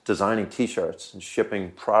just designing T-shirts and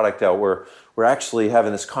shipping product out. We're actually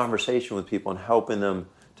having this conversation with people and helping them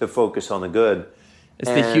to focus on the good.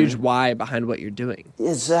 It's the huge why behind what you're doing.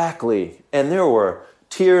 Exactly. And there were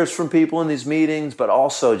tears from people in these meetings, but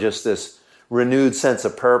also just this renewed sense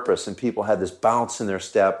of purpose, and people had this bounce in their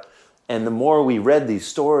step. And the more we read these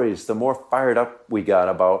stories, the more fired up we got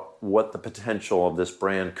about what the potential of this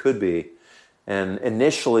brand could be. And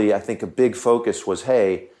initially, I think a big focus was,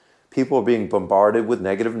 hey, people are being bombarded with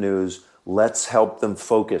negative news. Let's help them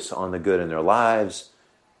focus on the good in their lives,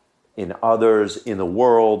 in others, in the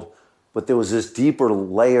world. But there was this deeper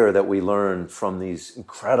layer that we learned from these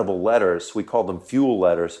incredible letters. We called them fuel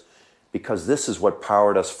letters because this is what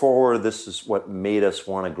powered us forward. This is what made us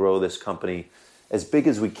want to grow this company as big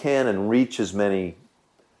as we can and reach as many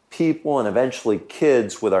people and eventually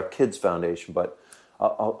kids with our Kids Foundation. But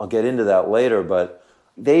I'll get into that later. But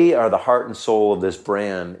they are the heart and soul of this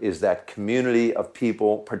brand, is that community of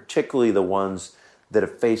people, particularly the ones that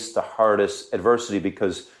have faced the hardest adversity,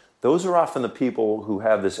 because those are often the people who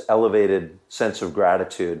have this elevated sense of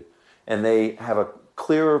gratitude, and they have a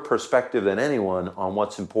clearer perspective than anyone on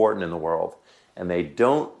what's important in the world. And they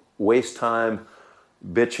don't waste time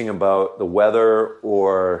bitching about the weather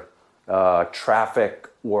or traffic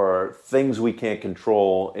or things we can't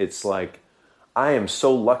control. It's like, I am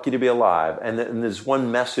so lucky to be alive. And there's one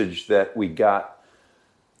message that we got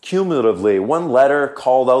cumulatively. One letter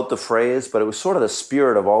called out the phrase, but it was sort of the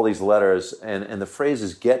spirit of all these letters. And the phrase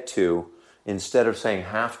is get to instead of saying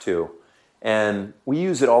have to. And we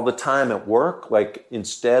use it all the time at work. Like,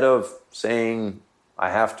 instead of saying I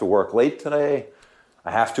have to work late today,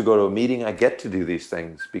 I have to go to a meeting, I get to do these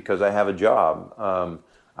things because I have a job.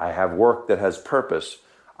 I have work that has purpose.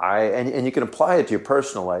 And you can apply it to your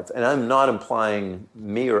personal life. And I'm not implying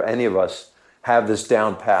me or any of us have this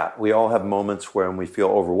down pat. We all have moments when we feel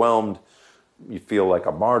overwhelmed. You feel like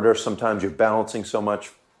a martyr. Sometimes you're balancing so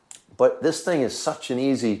much. But this thing is such an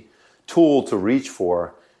easy tool to reach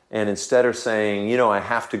for. And instead of saying, I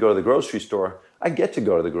have to go to the grocery store, I get to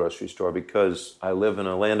go to the grocery store because I live in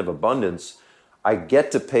a land of abundance. I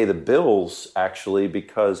get to pay the bills, actually,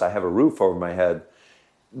 because I have a roof over my head.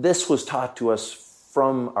 This was taught to us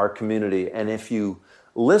from our community. And if you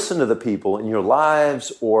listen to the people in your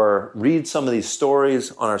lives or read some of these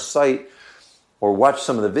stories on our site or watch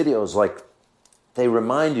some of the videos, like, they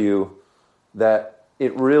remind you that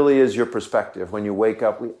it really is your perspective. When you wake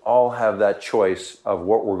up, we all have that choice of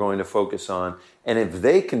what we're going to focus on. And if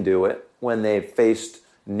they can do it when they've faced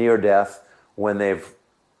near death, when they've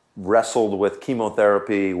wrestled with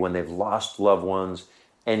chemotherapy, when they've lost loved ones,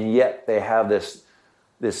 and yet they have this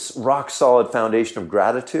rock solid foundation of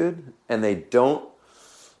gratitude, and they don't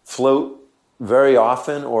float very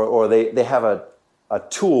often, or they have a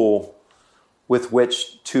tool with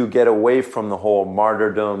which to get away from the whole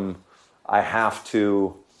martyrdom, I have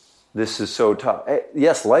to, this is so tough.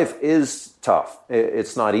 Yes, life is tough.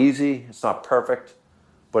 It's not easy, it's not perfect,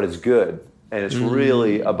 but it's good. And it's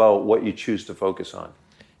really about what you choose to focus on.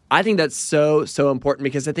 I think that's so important,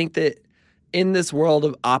 because I think that in this world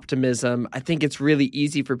of optimism, I think it's really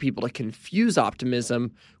easy for people to confuse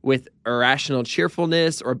optimism with irrational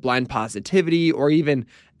cheerfulness or blind positivity or even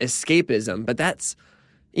escapism. But that's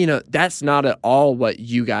not at all what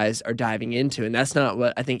you guys are diving into. And that's not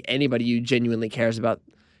what I think anybody who genuinely cares about,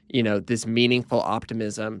 this meaningful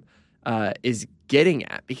optimism is getting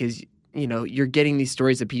at. Because, you're getting these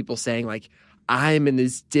stories of people saying, like, I'm in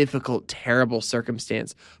this difficult, terrible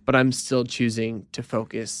circumstance, but I'm still choosing to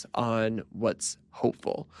focus on what's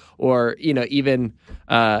hopeful. Or, even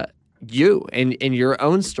you and your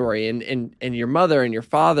own story and your mother and your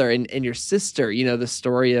father and your sister, the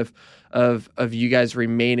story of you guys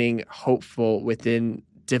remaining hopeful within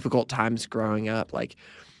difficult times growing up. Like,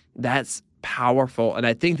 that's powerful. And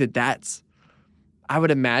I think I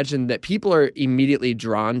would imagine that people are immediately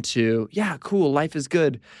drawn to, yeah, cool, life is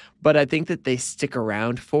good. But I think that they stick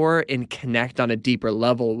around for and connect on a deeper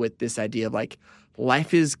level with this idea of, like,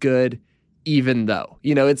 life is good even though.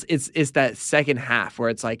 It's that second half where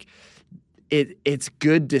it's like, it's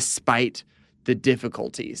good despite the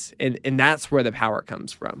difficulties. And that's where the power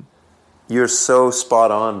comes from. You're so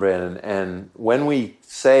spot on, Brandon. And when we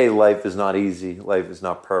say life is not easy, life is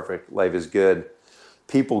not perfect, life is good,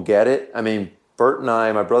 people get it. I mean, Bert and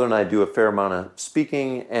I, my brother and I, do a fair amount of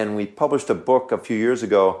speaking, and we published a book a few years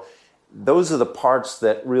ago. Those are the parts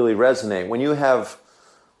that really resonate. When you have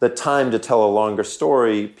the time to tell a longer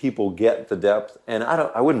story, people get the depth. And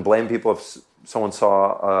I wouldn't blame people if someone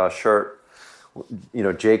saw a shirt,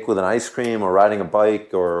 Jake with an ice cream or riding a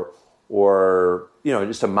bike or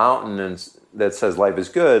just a mountain that says life is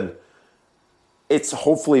good. It's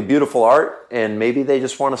hopefully beautiful art, and maybe they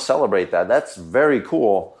just want to celebrate that. That's very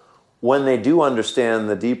cool. When they do understand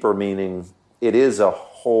the deeper meaning, it is a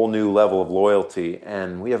whole new level of loyalty.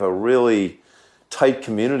 And we have a really tight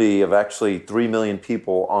community of actually 3 million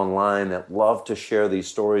people online that love to share these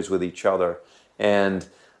stories with each other. And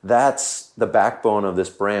that's the backbone of this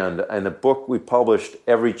brand. And the book we published,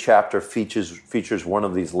 every chapter features one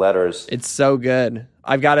of these letters. It's so good.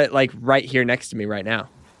 I've got it like right here next to me right now.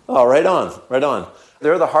 Oh, right on.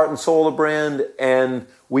 They're the heart and soul of the brand, and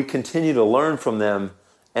we continue to learn from them.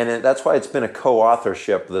 And that's why it's been a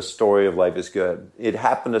co-authorship, the story of Life is Good. It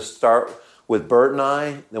happened to start with Bert and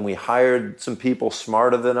I, then we hired some people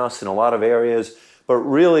smarter than us in a lot of areas. But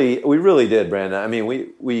really, we really did, Brandon. I mean,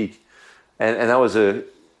 we that was a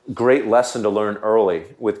great lesson to learn early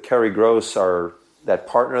with Kerry Gross, that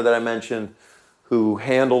partner that I mentioned, who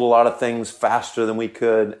handled a lot of things faster than we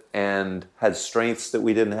could and had strengths that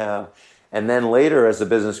we didn't have. And then later, as the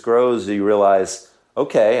business grows, you realize,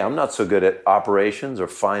 okay, I'm not so good at operations or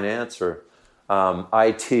finance or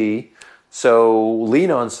IT, so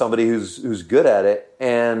lean on somebody who's good at it.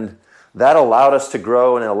 And that allowed us to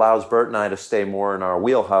grow, and it allows Bert and I to stay more in our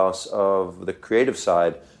wheelhouse of the creative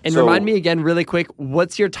side. And remind me again really quick,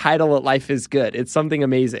 what's your title at Life is Good? It's something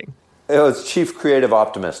amazing. It's Chief Creative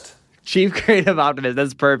Optimist. Chief Creative Optimist.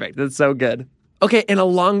 That's perfect. That's so good. Okay, and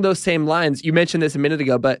along those same lines, you mentioned this a minute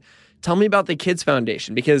ago, but tell me about the Kids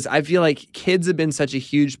Foundation, because I feel like kids have been such a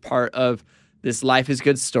huge part of this Life is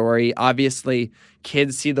Good story. Obviously,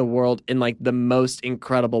 kids see the world in like the most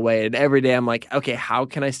incredible way. And every day I'm like, okay, how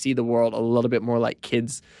can I see the world a little bit more like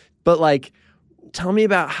kids? But like, tell me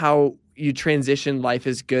about how you transitioned Life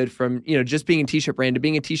is Good from, just being a t-shirt brand to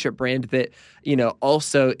being a t-shirt brand that,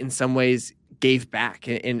 also in some ways gave back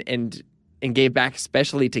and gave back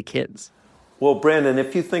especially to kids. Well, Brandon,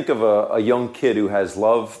 if you think of a young kid who has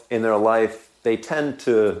love in their life, they tend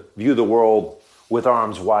to view the world with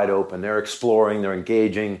arms wide open. They're exploring, they're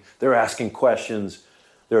engaging, they're asking questions,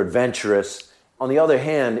 they're adventurous. On the other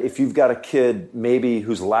hand, if you've got a kid maybe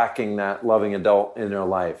who's lacking that loving adult in their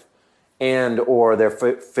life, or they're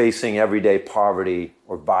facing everyday poverty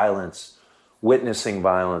or violence, witnessing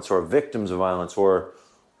violence, or victims of violence, or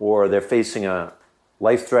they're facing a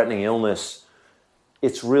life-threatening illness,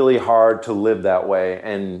 it's really hard to live that way.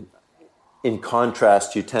 And in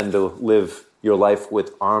contrast, you tend to live your life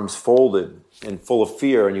with arms folded and full of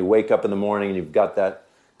fear, and you wake up in the morning and you've got that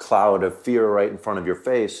cloud of fear right in front of your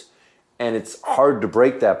face. And it's hard to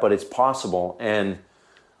break that, but it's possible. And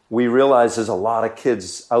we realize there's a lot of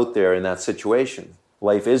kids out there in that situation.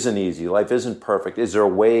 Life isn't easy. Life isn't perfect. Is there a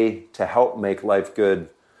way to help make life good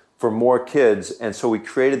for more kids? And so we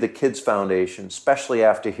created the Kids Foundation, especially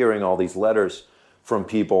after hearing all these letters from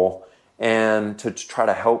people, and to try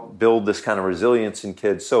to help build this kind of resilience in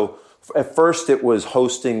kids. So at first it was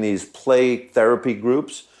hosting these play therapy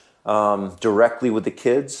groups directly with the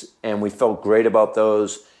kids, and we felt great about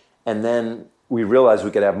those. And then we realized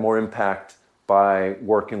we could have more impact by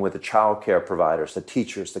working with the child care providers, the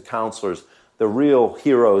teachers, the counselors, the real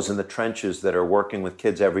heroes in the trenches that are working with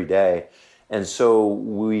kids every day. And so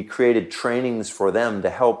we created trainings for them to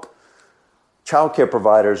help child care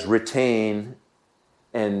providers retain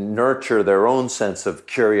and nurture their own sense of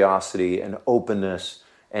curiosity and openness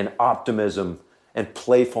and optimism and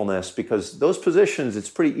playfulness, because those positions, it's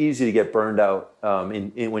pretty easy to get burned out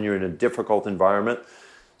when you're in a difficult environment.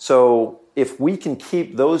 So if we can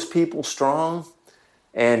keep those people strong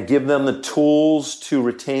and give them the tools to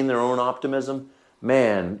retain their own optimism,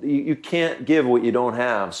 man, you can't give what you don't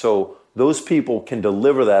have. So those people can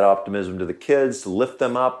deliver that optimism to the kids, to lift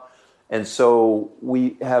them up. And so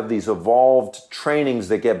we have these evolved trainings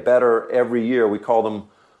that get better every year. We call them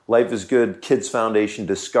Life is Good Kids Foundation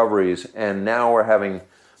Discoveries. And now we're having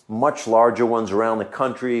much larger ones around the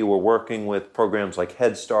country. We're working with programs like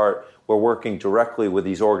Head Start. We're working directly with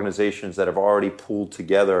these organizations that have already pooled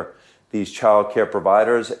together these child care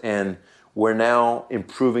providers. And we're now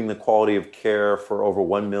improving the quality of care for over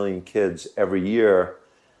 1 million kids every year.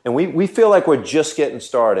 And we feel like we're just getting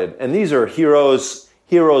started. And these are heroes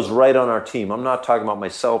heroes right on our team. I'm not talking about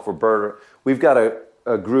myself or Bert. We've got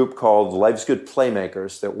a group called Life's Good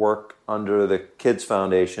Playmakers that work under the Kids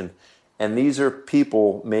Foundation. And these are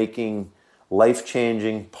people making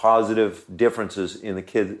life-changing, positive differences in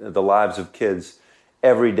the lives of kids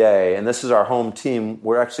every day. And this is our home team.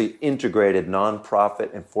 We're actually integrated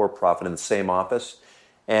nonprofit and for-profit in the same office.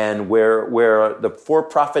 And where the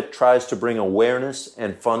for-profit tries to bring awareness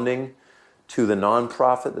and funding to the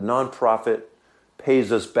nonprofit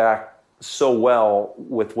pays us back so well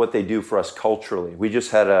with what they do for us culturally. We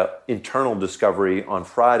just had an internal discovery on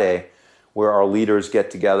Friday where our leaders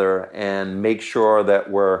get together and make sure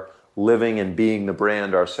that we're living and being the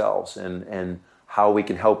brand ourselves, and how we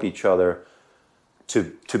can help each other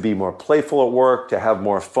to be more playful at work, to have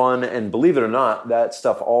more fun. And believe it or not, that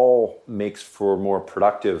stuff all makes for a more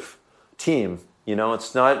productive team. You know,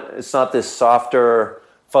 it's not this softer,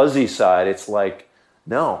 fuzzy side. It's like,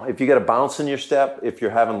 no, if you got a bounce in your step, if you're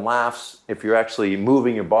having laughs, if you're actually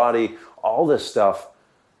moving your body, all this stuff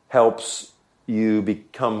helps you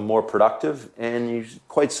become more productive and you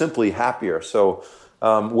quite simply happier. So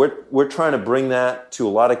we're trying to bring that to a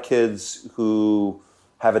lot of kids who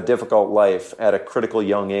have a difficult life at a critical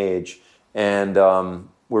young age, and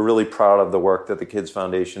we're really proud of the work that the Kids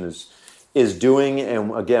Foundation is doing.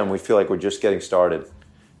 And again, we feel like we're just getting started.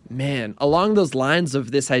 Man, along those lines of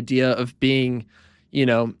this idea of being, you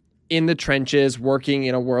know, in the trenches, working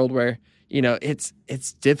in a world where, you know, it's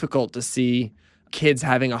difficult to see kids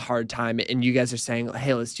having a hard time, and you guys are saying,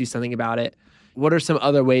 hey, let's do something about it. What are some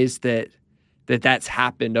other ways that's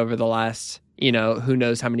happened over the last, you know, who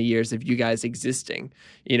knows how many years of you guys existing?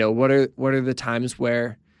 You know, what are the times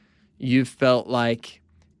where you've felt like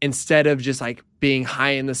instead of just like being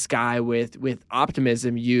high in the sky with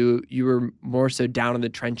optimism, you were more so down in the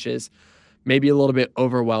trenches, maybe a little bit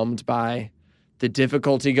overwhelmed by the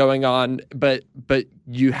difficulty going on, but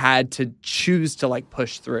you had to choose to like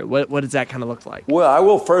push through. What does that kind of look like? Well, I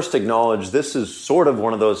will first acknowledge this is sort of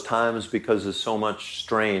one of those times because there's so much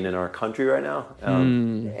strain in our country right now,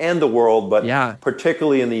 and the world, but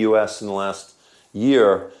particularly in the U.S. in the last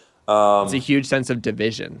year. It's a huge sense of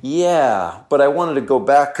division. Yeah, but I wanted to go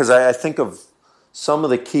back because I think of some of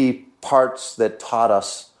the key parts that taught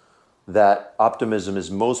us that optimism is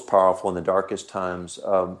most powerful in the darkest times.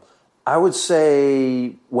 I would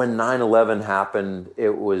say when 9/11 happened,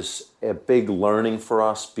 it was a big learning for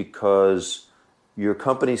us because your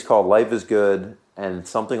company's called Life is Good, and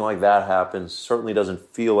something like that happens certainly doesn't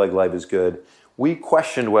feel like life is good. We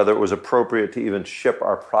questioned whether it was appropriate to even ship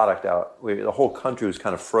our product out. The whole country was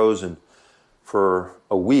kind of frozen for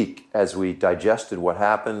a week as we digested what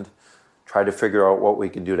happened, tried to figure out what we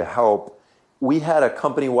can do to help. We had a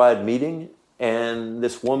company-wide meeting, and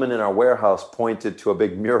this woman in our warehouse pointed to a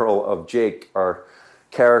big mural of Jake, our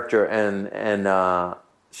character, and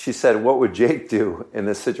she said, what would Jake do in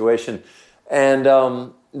this situation?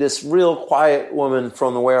 And this real quiet woman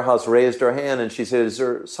from the warehouse raised her hand, and she said, is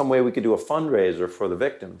there some way we could do a fundraiser for the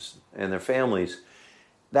victims and their families?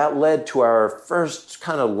 That led to our first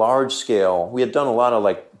kind of large scale. We had done a lot of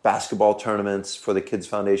like basketball tournaments for the Kids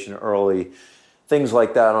Foundation early, things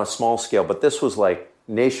like that on a small scale, but this was like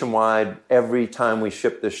nationwide. Every time we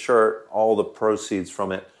ship this shirt, all the proceeds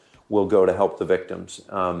from it will go to help the victims.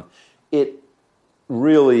 It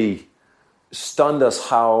really stunned us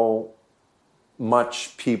how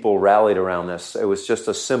much people rallied around this. It was just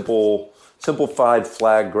a simplified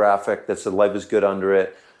flag graphic that said life is good under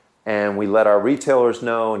it. And we let our retailers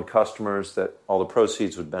know and customers that all the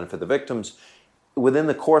proceeds would benefit the victims. Within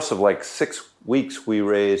the course of like 6 weeks, we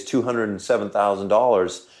raised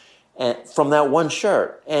 $207,000 from that one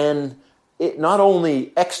shirt. And it not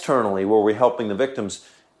only externally were we helping the victims,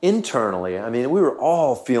 internally, I mean, we were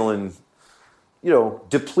all feeling,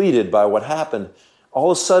 depleted by what happened. All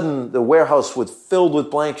of a sudden, the warehouse was filled with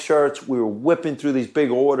blank shirts. We were whipping through these big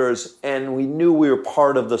orders, and we knew we were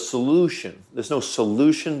part of the solution. There's no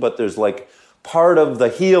solution, but there's like part of the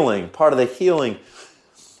healing.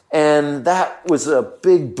 And that was a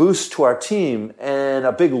big boost to our team and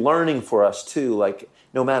a big learning for us too. Like,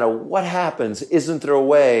 no matter what happens, isn't there a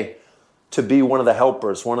way to be one of the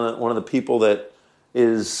helpers, one of the people that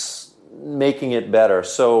is making it better?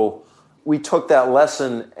 So we took that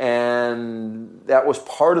lesson, and that was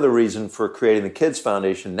part of the reason for creating the Kids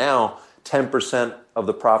Foundation. Now, 10% of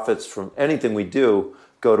the profits from anything we do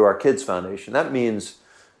go to our Kids Foundation. That means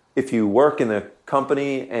if you work in the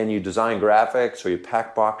company and you design graphics or you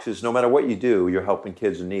pack boxes, no matter what you do, you're helping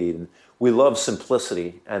kids in need. And we love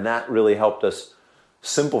simplicity, and that really helped us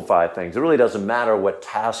simplify things. It really doesn't matter what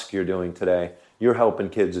task you're doing today. You're helping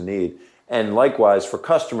kids in need. And likewise, for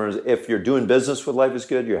customers, if you're doing business with Life is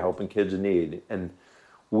Good, you're helping kids in need. And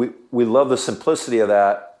we love the simplicity of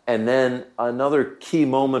that. And then another key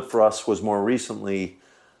moment for us was more recently,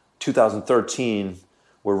 2013.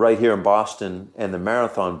 We're right here in Boston, and the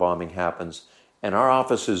marathon bombing happens. And our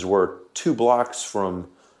offices were 2 blocks from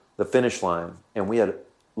the finish line. And we had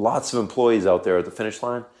lots of employees out there at the finish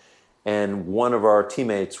line. And one of our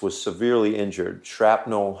teammates was severely injured,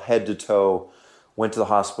 shrapnel, head to toe, went to the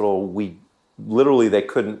hospital. They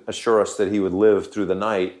couldn't assure us that he would live through the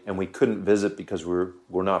night, and we couldn't visit because we're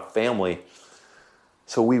not family.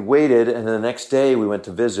 So we waited, and the next day we went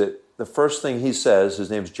to visit. The first thing he says, his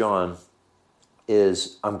name's John,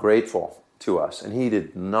 is, "I'm grateful," to us. And he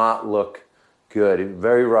did not look good, in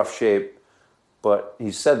very rough shape. But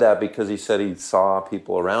he said that because he said he saw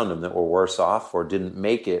people around him that were worse off or didn't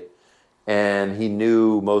make it, and he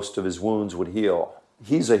knew most of his wounds would heal.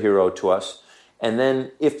 He's a hero to us. And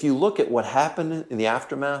then if you look at what happened in the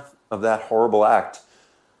aftermath of that horrible act,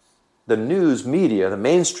 the news media, the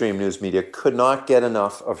mainstream news media, could not get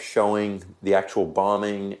enough of showing the actual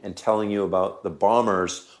bombing and telling you about the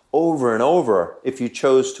bombers over and over if you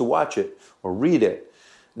chose to watch it or read it.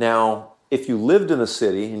 Now, if you lived in the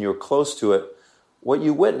city and you were close to it, what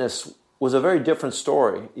you witnessed was a very different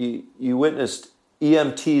story. You witnessed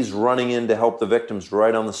EMTs running in to help the victims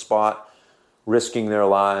right on the spot, risking their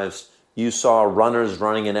lives. You saw runners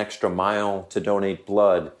running an extra mile to donate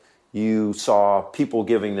blood. You saw people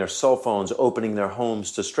giving their cell phones, opening their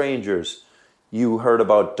homes to strangers. You heard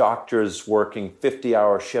about doctors working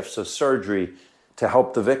 50-hour shifts of surgery to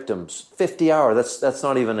help the victims. 50 hours, that's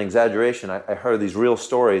not even an exaggeration. I heard these real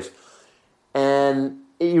stories. And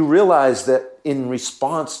you realize that in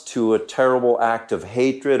response to a terrible act of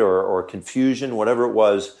hatred or confusion, whatever it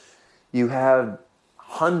was, you had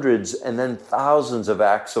hundreds and then thousands of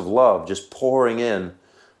acts of love just pouring in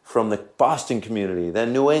from the Boston community,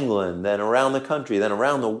 then New England, then around the country, then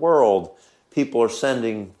around the world. People are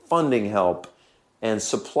sending funding help and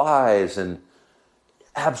supplies, and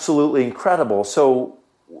absolutely incredible. So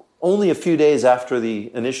only a few days after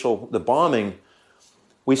the bombing,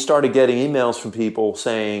 we started getting emails from people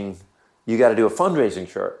saying, "You got to do a fundraising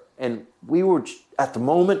shirt." And we were, at the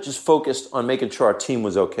moment, just focused on making sure our team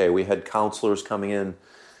was okay. We had counselors coming in,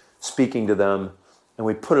 speaking to them, and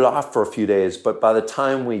we put it off for a few days. But by the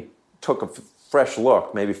time we took a fresh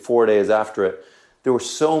look, maybe 4 days after it, there were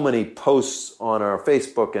so many posts on our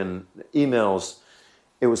Facebook and emails.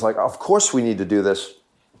 It was like, of course we need to do this.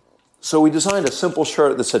 So we designed a simple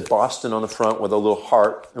shirt that said Boston on the front with a little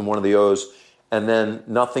heart and one of the O's, and then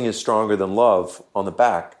 "Nothing is stronger than love" on the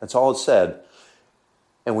back. That's all it said.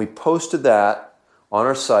 And we posted that on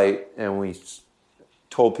our site, and we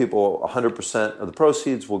told people 100% of the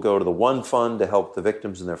proceeds will go to the One Fund to help the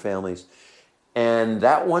victims and their families. And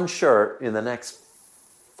that one shirt, in the next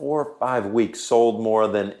 4 or 5 weeks, sold more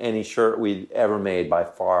than any shirt we'd ever made by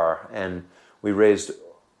far. And we raised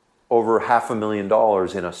over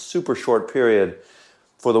 $500,000 in a super short period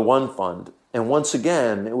for the One Fund. And once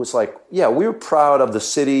again, it was like, yeah, we were proud of the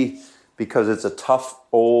city because it's a tough,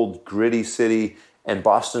 old, gritty city, and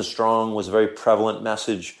Boston Strong was a very prevalent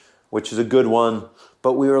message, which is a good one.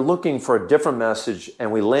 But we were looking for a different message,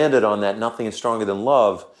 and we landed on that "Nothing is stronger than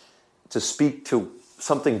love" to speak to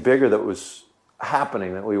something bigger that was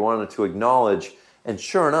happening that we wanted to acknowledge. And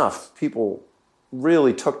sure enough, people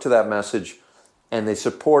really took to that message, and they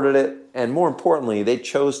supported it. And more importantly, they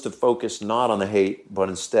chose to focus not on the hate, but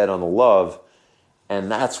instead on the love.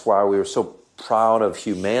 And that's why we were so proud of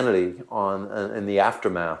humanity in the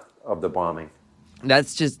aftermath of the bombing.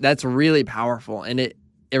 That's really powerful. And it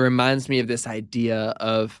reminds me of this idea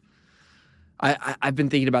of, I've been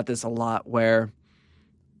thinking about this a lot, where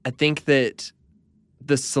I think that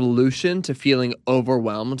the solution to feeling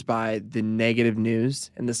overwhelmed by the negative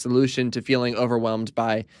news and the solution to feeling overwhelmed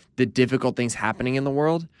by the difficult things happening in the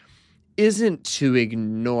world isn't to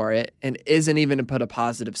ignore it and isn't even to put a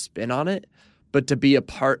positive spin on it, but to be a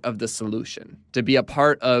part of the solution, to be a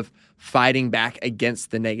part of fighting back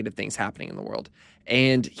against the negative things happening in the world.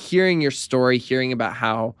 And hearing your story, hearing about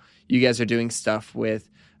how you guys are doing stuff with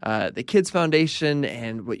the Kids Foundation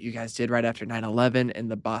and what you guys did right after 9/11 and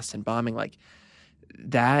the Boston bombing, like,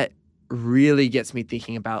 that really gets me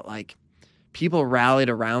thinking about, like, people rallied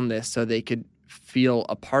around this so they could feel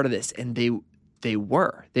a part of this, and they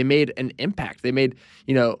made an impact. They made,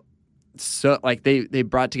 so, like, they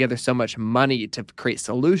brought together so much money to create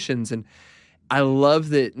solutions. And I love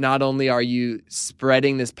that not only are you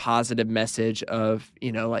spreading this positive message of,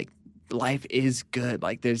 like, life is good,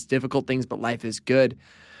 like, there's difficult things, but life is good,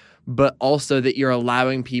 but also that you're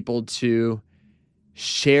allowing people to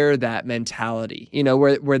share that mentality,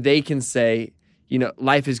 where they can say,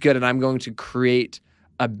 life is good, and I'm going to create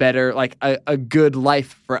a better, like a good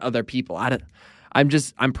life for other people.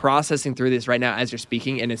 I'm processing through this right now as you're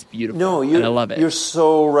speaking, and it's beautiful. No, and I love it. You're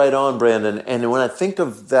so right on, Brandon. And when I think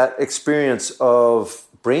of that experience of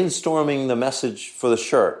brainstorming the message for the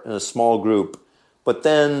shirt in a small group, but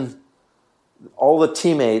then all the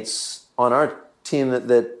teammates on our team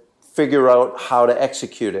that figure out how to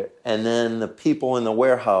execute it, and then the people in the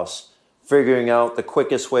warehouse figuring out the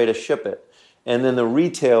quickest way to ship it, and then the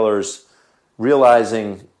retailers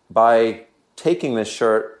realizing by taking this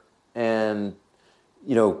shirt and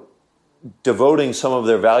devoting some of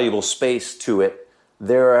their valuable space to it,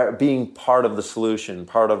 they're being part of the solution,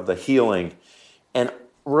 part of the healing. And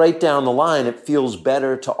right down the line, it feels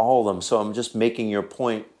better to all of them. So I'm just making your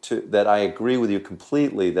point that I agree with you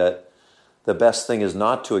completely that the best thing is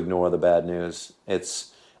not to ignore the bad news.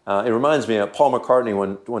 It reminds me of Paul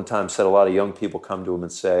McCartney one time said a lot of young people come to him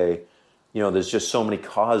and say, there's just so many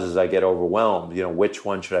causes, I get overwhelmed. Which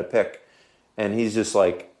one should I pick? And he's just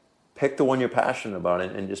like, pick the one you're passionate about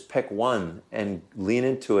and just pick one and lean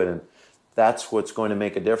into it. And that's what's going to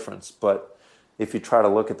make a difference. But if you try to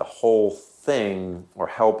look at the whole thing or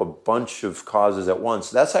help a bunch of causes at once,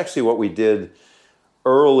 that's actually what we did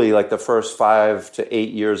early, like the first 5 to 8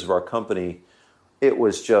 years of our company. It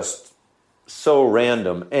was just so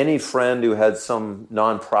random. Any friend who had some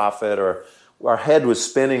nonprofit, or our head was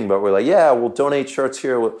spinning, but we're like, yeah, we'll donate shirts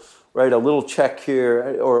here, we'll write a little check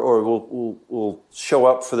here, or we'll show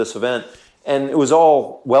up for this event. And it was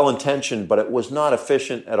all well-intentioned, but it was not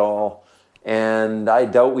efficient at all. And I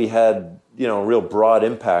doubt we had, real broad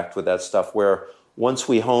impact with that stuff, where once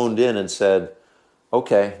we honed in and said,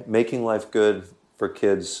 okay, making life good for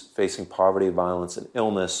kids facing poverty, violence, and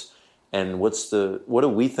illness, and what do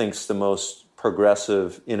we think is the most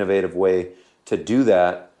progressive, innovative way to do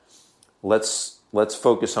that? Let's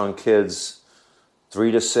focus on kids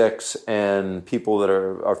 3 to 6 and people that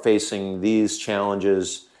are facing these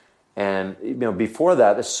challenges. And before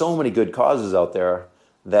that, there's so many good causes out there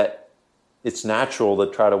that it's natural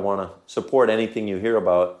to try to want to support anything you hear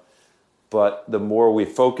about. But the more we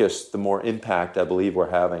focus, the more impact I believe we're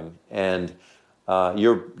having. And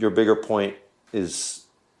your bigger point is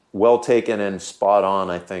well taken and spot on.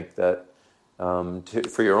 I think that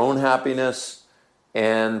for your own happiness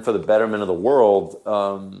and for the betterment of the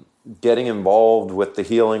world, getting involved with the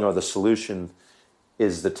healing or the solution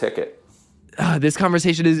is the ticket. This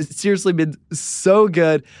conversation has seriously been so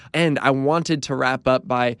good. And I wanted to wrap up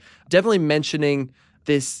by definitely mentioning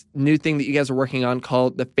this new thing that you guys are working on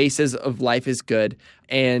called the Faces of Life is Good.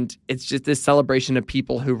 And it's just this celebration of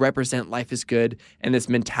people who represent life is good and this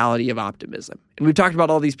mentality of optimism. And we've talked about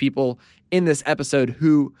all these people in this episode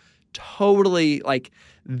who totally,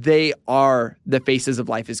 they are the faces of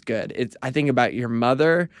life is good. I think about your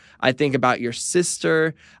mother. I think about your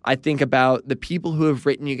sister. I think about the people who have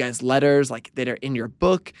written you guys letters, that are in your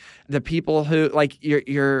book. The people who,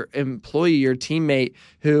 your employee, your teammate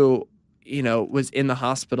who, was in the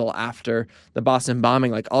hospital after the Boston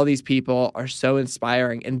bombing. All these people are so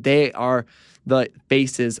inspiring, and they are the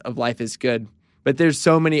faces of life is good. But there's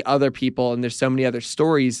so many other people, and there's so many other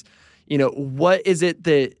stories. What is it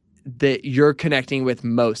that you're connecting with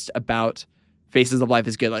most about Faces of Life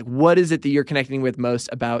is Good? What is it that you're connecting with most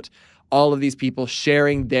about all of these people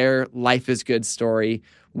sharing their life is good story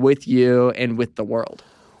with you and with the world?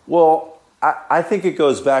 Well, I think it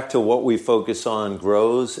goes back to what we focus on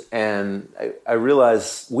grows. And we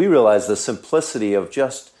realize the simplicity of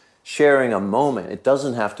just sharing a moment. It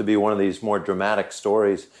doesn't have to be one of these more dramatic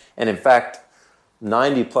stories. And in fact,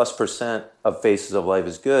 90+% of Faces of Life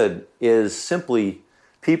is Good is simply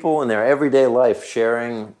people in their everyday life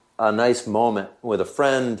sharing a nice moment with a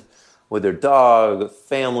friend, with their dog,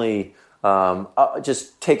 family,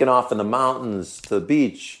 just taking off in the mountains, to the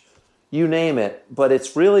beach, you name it. But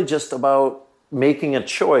it's really just about making a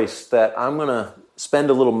choice that I'm going to spend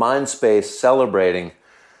a little mind space celebrating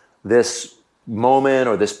this moment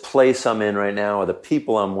or this place I'm in right now or the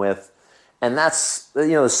people I'm with. And that's,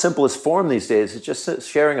 the simplest form these days is just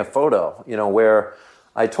sharing a photo, where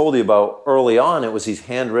I told you about early on, it was these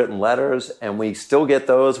handwritten letters, and we still get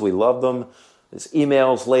those. We love them. There's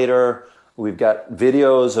emails later. We've got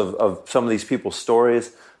videos of some of these people's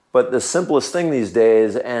stories. But the simplest thing these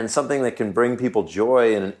days, and something that can bring people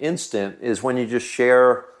joy in an instant, is when you just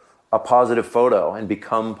share a positive photo and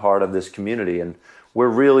become part of this community. And we're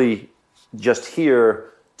really just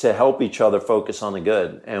here to help each other focus on the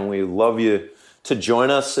good. And we love you to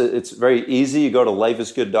join us. It's very easy. You go to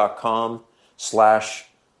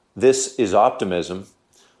lifeisgood.com/thisisoptimism,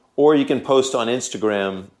 or you can post on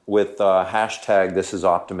Instagram with hashtag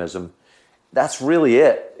thisisoptimism. That's really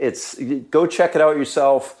it. Go check it out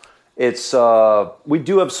yourself. It's we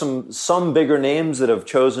do have some bigger names that have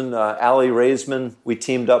chosen. Allie Raisman, we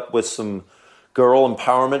teamed up with some girl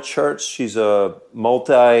empowerment shirts. She's a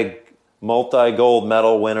multi-gold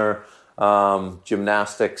medal winner,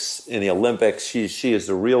 gymnastics in the Olympics. She is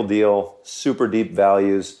the real deal, super deep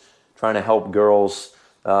values, trying to help girls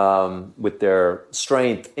with their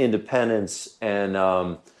strength, independence,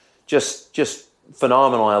 and just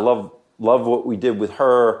phenomenal. I love what we did with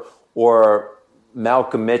her. Or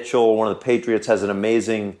Malcolm Mitchell, one of the Patriots, has an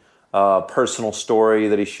amazing personal story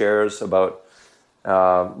that he shares about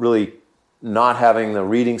really not having the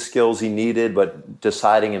reading skills he needed, but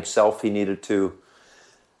deciding himself he needed to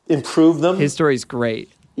improve them. His story's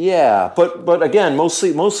great. Yeah, but again,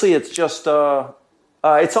 mostly it's just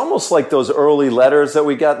it's almost like those early letters that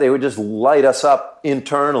we got. They would just light us up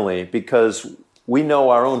internally because we know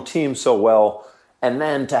our own team so well, and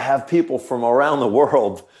then to have people from around the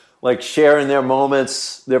world like sharing their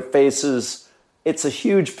moments, their faces, it's a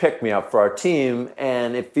huge pick-me-up for our team,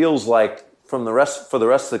 and it feels like for the rest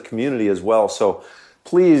of the community as well. So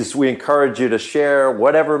please, we encourage you to share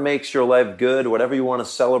whatever makes your life good, whatever you want to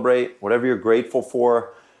celebrate, whatever you're grateful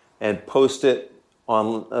for, and post it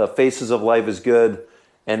on Faces of Life is Good,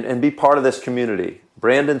 and be part of this community.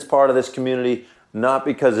 Brandon's part of this community, not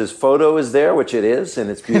because his photo is there, which it is, and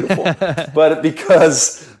it's beautiful, but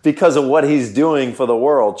because of what he's doing for the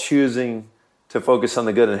world, choosing to focus on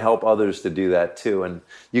the good and help others to do that too. And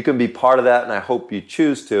you can be part of that, and I hope you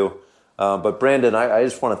choose to. But Brandon, I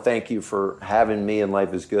just want to thank you for having me and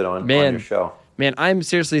Life is Good on your show. Man, I'm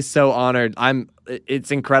seriously so honored.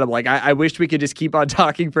 It's incredible. Like I wish we could just keep on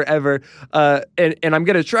talking forever. And I'm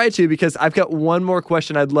going to try to, because I've got one more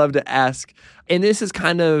question I'd love to ask. And this is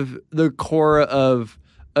kind of the core of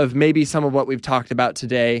maybe some of what we've talked about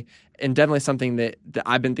today, and definitely something that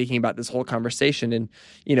I've been thinking about this whole conversation. And,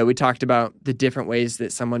 we talked about the different ways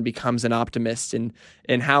that someone becomes an optimist, and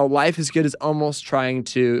how Life is Good is almost trying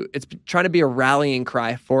to be a rallying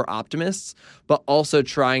cry for optimists, but also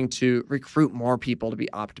trying to recruit more people to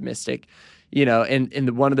be optimistic.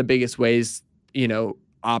 And one of the biggest ways,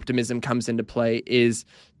 optimism comes into play is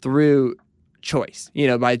through choice,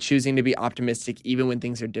 by choosing to be optimistic even when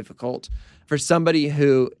things are difficult. For somebody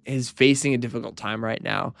who is facing a difficult time right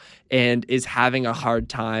now and is having a hard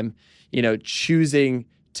time, choosing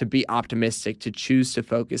to be optimistic, to choose to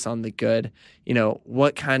focus on the good,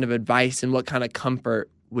 what kind of advice and what kind of comfort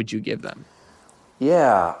would you give them?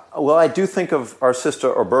 Yeah, well, I do think of our sister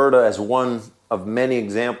Roberta as one of many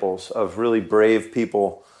examples of really brave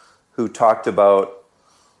people who talked about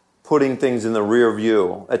putting things in the rear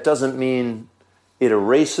view. It doesn't mean it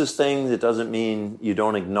erases things. It doesn't mean you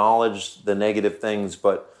don't acknowledge the negative things,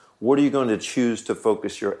 but what are you going to choose to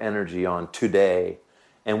focus your energy on today?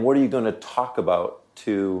 And what are you going to talk about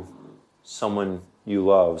to someone you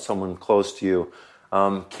love, someone close to you?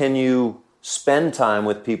 Can you spend time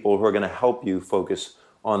with people who are going to help you focus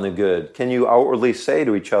on the good? Can you outwardly say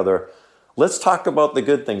to each other, let's talk about the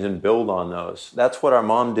good things and build on those? That's what our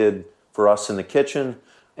mom did for us in the kitchen,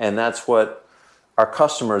 and that's what our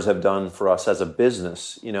customers have done for us as a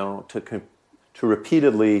business, to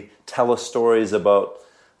repeatedly tell us stories about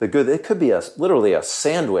the good. It could be literally a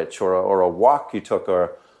sandwich or a walk you took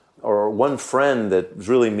or one friend that was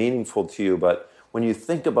really meaningful to you. But when you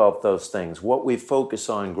think about those things, what we focus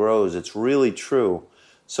on grows. It's really true.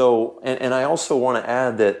 So, and I also want to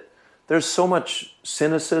add that there's so much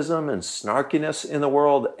cynicism and snarkiness in the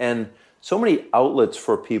world, and so many outlets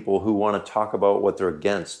for people who want to talk about what they're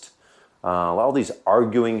against. All these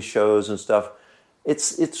arguing shows and stuff.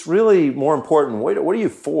 It's really more important. What are you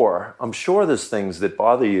for? I'm sure there's things that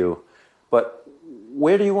bother you, but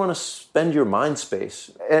where do you want to spend your mind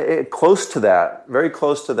space? Close to that, very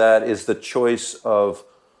close to that, is the choice of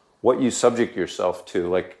what you subject yourself to.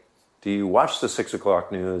 Like, do you watch the 6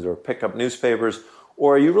 o'clock news or pick up newspapers,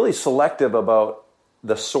 or are you really selective about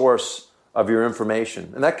the source of your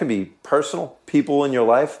information? And that can be personal, people in your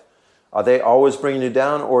life. Are they always bringing you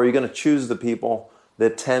down, or are you going to choose the people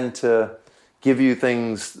that tend to give you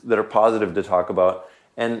things that are positive to talk about?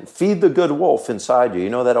 And feed the good wolf inside you. You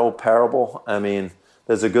know that old parable? I mean,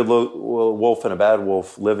 there's a good wolf and a bad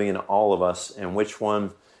wolf living in all of us, and which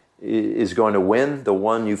one is going to win? The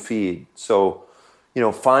one you feed. So,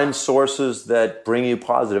 find sources that bring you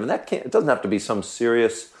positive. And it doesn't have to be some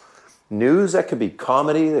serious news. That could be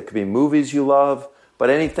comedy. That could be movies you love. But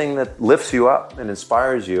anything that lifts you up and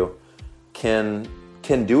inspires you can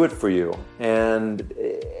do it for you. And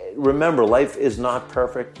remember, life is not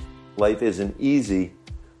perfect. Life isn't easy,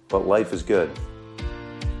 but life is good.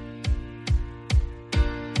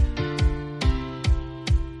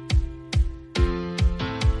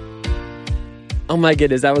 Oh my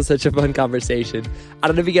goodness, that was such a fun conversation. I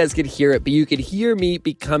don't know if you guys could hear it, but you could hear me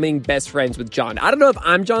becoming best friends with John. I don't know if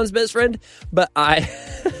I'm John's best friend, but I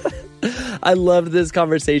loved this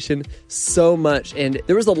conversation so much. And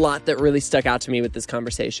there was a lot that really stuck out to me with this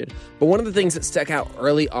conversation. But one of the things that stuck out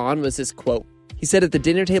early on was this quote. He said at the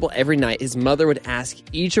dinner table every night, his mother would ask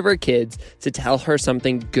each of her kids to tell her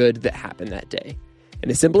something good that happened that day.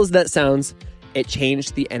 And as simple as that sounds, it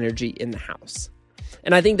changed the energy in the house.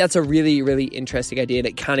 And I think that's a really, really interesting idea, and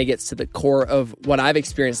it kind of gets to the core of what I've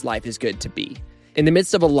experienced life is good to be. In the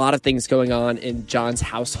midst of a lot of things going on in John's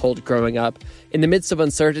household growing up, in the midst of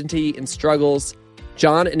uncertainty and struggles,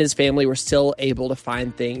 John and his family were still able to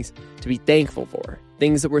find things to be thankful for,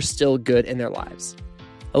 things that were still good in their lives.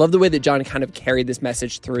 I love the way that John kind of carried this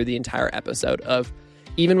message through the entire episode of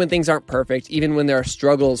even when things aren't perfect, even when there are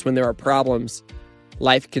struggles, when there are problems,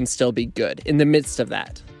 life can still be good in the midst of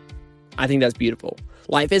that. I think that's beautiful.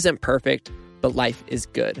 Life isn't perfect, but life is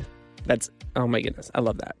good. Oh my goodness, I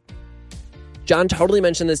love that. John totally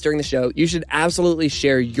mentioned this during the show. You should absolutely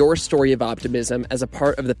share your story of optimism as a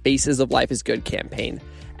part of the Faces of Life is Good campaign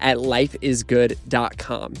at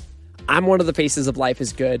lifeisgood.com. I'm one of the Faces of Life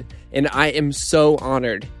is Good, and I am so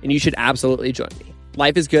honored, and you should absolutely join me.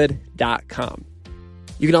 lifeisgood.com.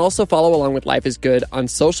 You can also follow along with Life is Good on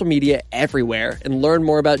social media everywhere and learn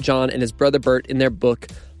more about John and his brother Bert in their book,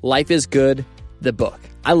 Life is Good, the book.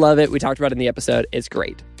 I love it. We talked about it in the episode. It's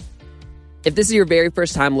great. If this is your very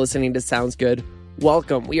first time listening to Sounds Good,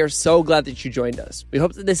 welcome. We are so glad that you joined us. We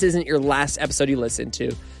hope that this isn't your last episode you listen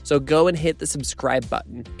to, so go and hit the subscribe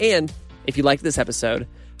button. And if you liked this episode,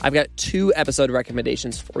 I've got 2 episode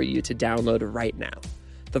recommendations for you to download right now.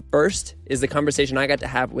 The first is the conversation I got to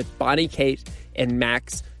have with Bonnie, Kate, and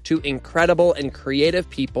Max, 2 incredible and creative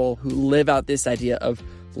people who live out this idea of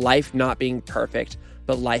life not being perfect,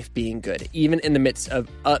 but life being good, even in the midst of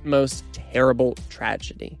utmost terrible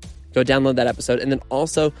tragedy. Go download that episode, and then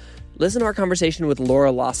also listen to our conversation with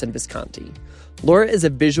Laura Lawson Visconti. Laura is a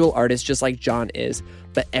visual artist just like John is,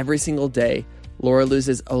 but every single day, Laura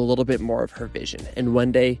loses a little bit more of her vision, and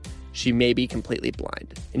one day, she may be completely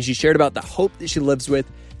blind. And she shared about the hope that she lives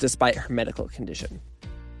with despite her medical condition.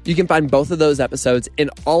 You can find both of those episodes and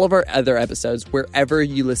all of our other episodes wherever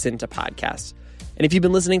you listen to podcasts. And if you've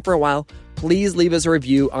been listening for a while, please leave us a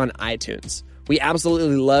review on iTunes. We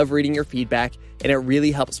absolutely love reading your feedback, and it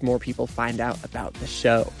really helps more people find out about the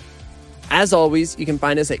show. As always, you can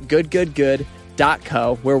find us at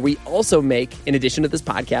goodgoodgood.co, where we also make, in addition to this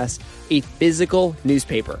podcast, a physical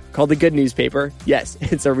newspaper called The Good Newspaper. Yes,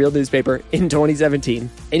 it's a real newspaper in 2017.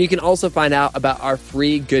 And you can also find out about our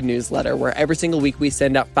free Good newsletter, where every single week we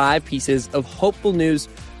send out 5 pieces of hopeful news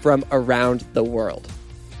from around the world.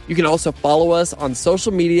 You can also follow us on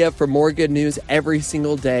social media for more good news every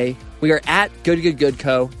single day. We are at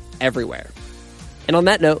GoodGoodGoodCo everywhere. And on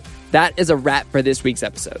that note, that is a wrap for this week's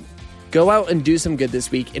episode. Go out and do some good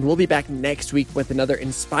this week, and we'll be back next week with another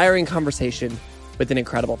inspiring conversation with an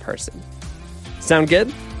incredible person. Sound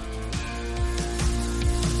good?